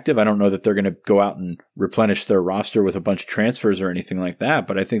more active. I don't know that they're going to go out and replenish their roster with a bunch of transfers or anything like that,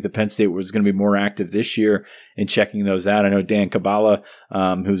 but I think that Penn State was going to be more active this year in checking those out. I know Dan Kabbalah,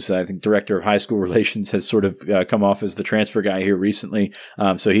 who's I think director of high school relations, has sort of come off as the transfer guy here recently.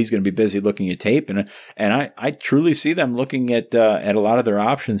 So he's going to be busy looking at tape, and I truly see them looking at a lot of their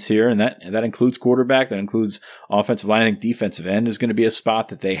options here, and that includes quarterback, that includes offensive line. I think defensive end is going to be a spot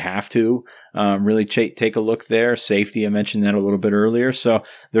that they have to really take a look there. Safety, I mentioned that a little bit earlier. So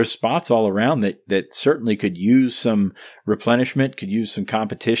there's spots all around that certainly could use some replenishment, could use some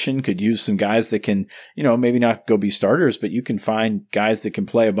competition, could use some guys that can, maybe not go be starters, but you can find guys that can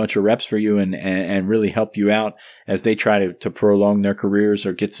play a bunch of reps for you and really help you out as they try to prolong their careers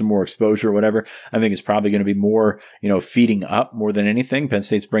or get some more exposure or whatever. I think it's probably going to be more, feeding up more than anything. Penn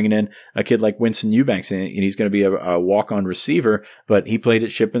State's bringing in a kid like Winston Eubanks, and he's going to be a walk-on receiver, but he played at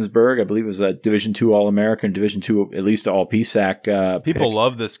Shippensburg. I believe it was a Division II All-American, Division II, at least All-PSAC. People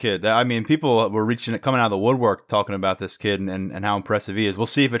love this kid. I mean, people were coming out of the woodwork talking about this kid and how impressive he is. We'll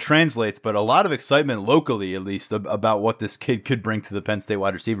see if it translates, but a lot of excitement locally, at least, about what this kid could bring to the Penn State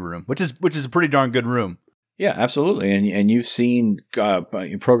wide receiver room, which is a pretty darn good room. Yeah, absolutely. And you've seen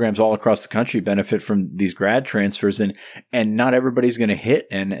programs all across the country benefit from these grad transfers, and not everybody's going to hit.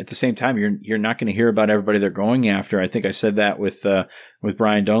 And at the same time, you're not going to hear about everybody they're going after. I think I said that with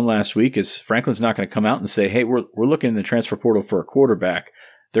Brian Doan last week, is Franklin's not going to come out and say, hey, we're looking in the transfer portal for a quarterback.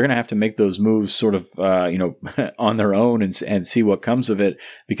 They're going to have to make those moves sort of, on their own and see what comes of it,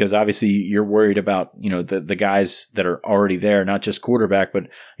 because obviously you're worried about, the guys that are already there, not just quarterback, but,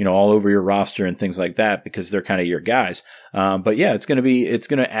 all over your roster and things like that, because they're kind of your guys. But yeah, it's going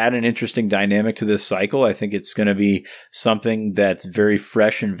to add an interesting dynamic to this cycle. I think it's going to be something that's very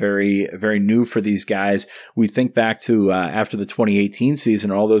fresh and very, very new for these guys. We think back to, after the 2018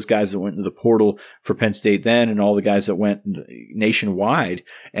 season, all those guys that went into the portal for Penn State then, and all the guys that went nationwide.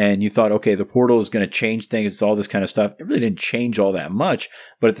 And you thought, okay, the portal is going to change things, it's all this kind of stuff. It really didn't change all that much.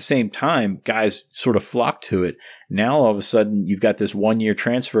 But at the same time, guys sort of flocked to it. Now, all of a sudden, you've got this 1 year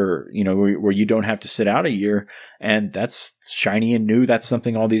transfer, where you don't have to sit out a year. And that's shiny and new. That's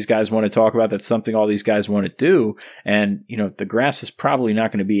something all these guys want to talk about. That's something all these guys want to do. And, the grass is probably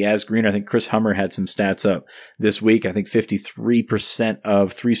not going to be as green. I think Chris Hummer had some stats up this week. I think 53%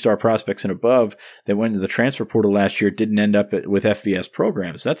 of 3-star prospects and above that went into the transfer portal last year didn't end up with FBS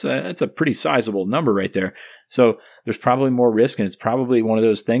programs. That's a pretty sizable number right there. So there's probably more risk, and it's probably one of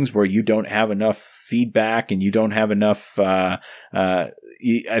those things where you don't have enough feedback and you don't have enough, I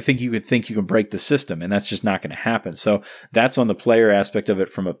think you can break the system, and that's just not going to happen. So that's on the player aspect of it.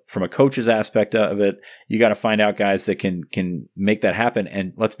 From a coach's aspect of it, you got to find out guys that can make that happen.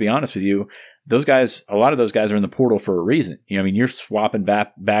 And let's be honest with you, a lot of those guys are in the portal for a reason. You're swapping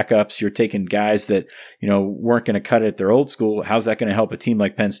backups. You're taking guys that, weren't going to cut it at their old school. How's that going to help a team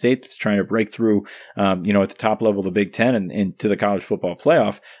like Penn State that's trying to break through, at the top level of the Big Ten and into the college football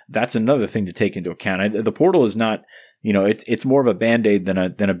playoff? That's another thing to take into account. The portal is not, it's more of a Band-Aid than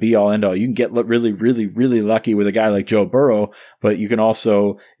a be-all, end-all. You can get really, really, really lucky with a guy like Joe Burrow, but you can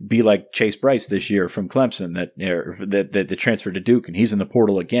also be like Chase Bryce this year from Clemson that transferred to Duke, and he's in the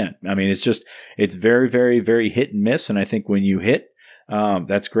portal again. I mean, it's very, very, very hit and miss, and I think when you hit,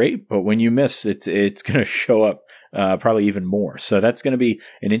 that's great, but when you miss, it's going to show up probably even more. So that's going to be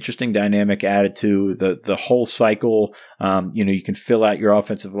an interesting dynamic added to the whole cycle. You can fill out your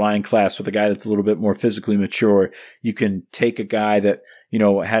offensive line class with a guy that's a little bit more physically mature. You can take a guy that,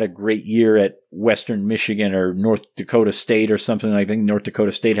 had a great year at Western Michigan or North Dakota State or something. I think North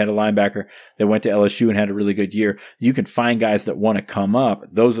Dakota State had a linebacker that went to LSU and had a really good year. You can find guys that want to come up.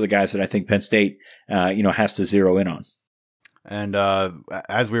 Those are the guys that I think Penn State, has to zero in on. And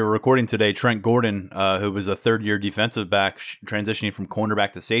as we were recording today, Trent Gordon, who was a third-year defensive back transitioning from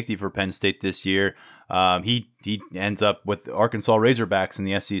cornerback to safety for Penn State this year, he ends up with Arkansas Razorbacks in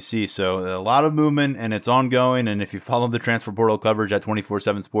the SEC. So a lot of movement, and it's ongoing. And if you follow the transfer portal coverage at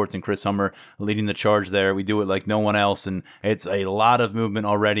 24/7 Sports and Chris Hummer leading the charge there, we do it like no one else. And it's a lot of movement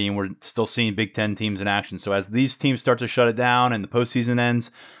already, and we're still seeing Big Ten teams in action. So as these teams start to shut it down and the postseason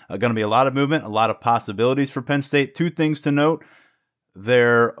ends, going to be a lot of movement, a lot of possibilities for Penn State. Two things to note.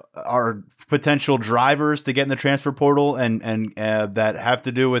 There are potential drivers to get in the transfer portal and that have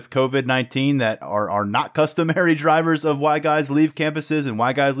to do with COVID-19 that are not customary drivers of why guys leave campuses and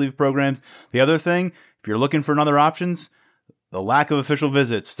why guys leave programs. The other thing, if you're looking for another options, the lack of official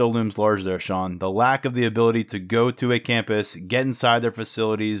visits still looms large there, Sean. The lack of the ability to go to a campus, get inside their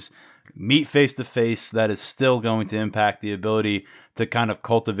facilities, meet face-to-face, that is still going to impact the ability to kind of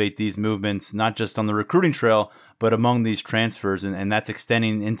cultivate these movements, not just on the recruiting trail, but among these transfers, and that's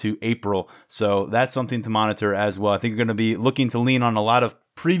extending into April. So that's something to monitor as well. I think you're going to be looking to lean on a lot of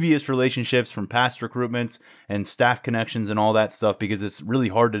previous relationships from past recruitments and staff connections and all that stuff, because it's really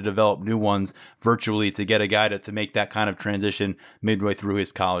hard to develop new ones virtually to get a guy to make that kind of transition midway through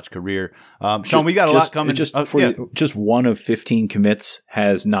his college career. Sean, we got a lot coming. Just one of 15 commits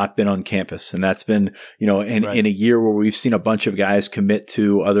has not been on campus. And that's been, in a year where we've seen a bunch of guys commit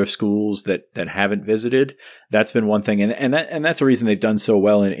to other schools that haven't visited. That's been one thing. And that's a reason they've done so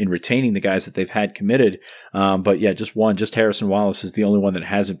well in retaining the guys that they've had committed. But yeah, just Harrison Wallace is the only one that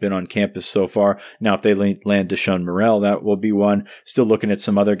hasn't been on campus so far. Now, if they land Deshaun Morrell, that will be one. Still looking at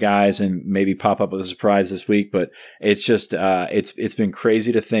some other guys and maybe pop up with a surprise this week. But it's just, it's been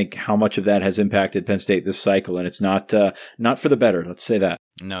crazy to think how much of that has impacted Penn State this cycle. And it's not for the better. Let's say that.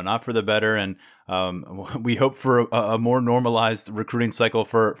 No, not for the better. And we hope for a more normalized recruiting cycle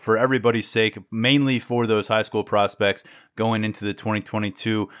for everybody's sake, mainly for those high school prospects going into the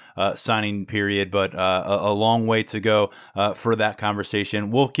 2022 signing period, but a long way to go for that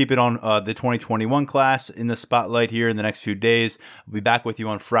conversation. We'll keep it on the 2021 class in the spotlight here in the next few days. We'll be back with you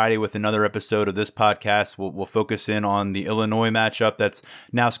on Friday with another episode of this podcast. We'll focus in on the Illinois matchup that's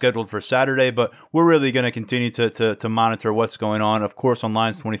now scheduled for Saturday, but we're really going to continue to monitor what's going on, of course, on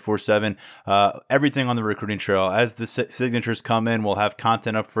Lions 24/7. Everything on the recruiting trail. As the signatures come in, we'll have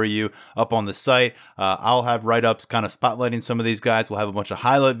content up for you up on the site. I'll have write-ups kind of spotlighting some of these guys. We'll have a bunch of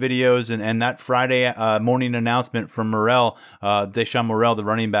highlight videos, and that Friday morning announcement from Morrell, Deshaun Morrell, the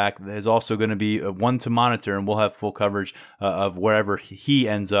running back, is also going to be one to monitor, and we'll have full coverage of wherever he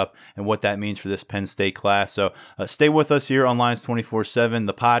ends up and what that means for this Penn State class. So stay with us here on Lions 24/7,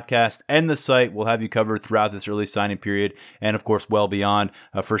 the podcast and the site. We'll have you covered throughout this early signing period and, of course, well beyond.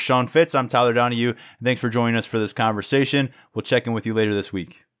 For Sean Fitz, I'm Tyler Donahue. Thanks for joining us for this conversation. We'll check in with you later this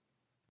week.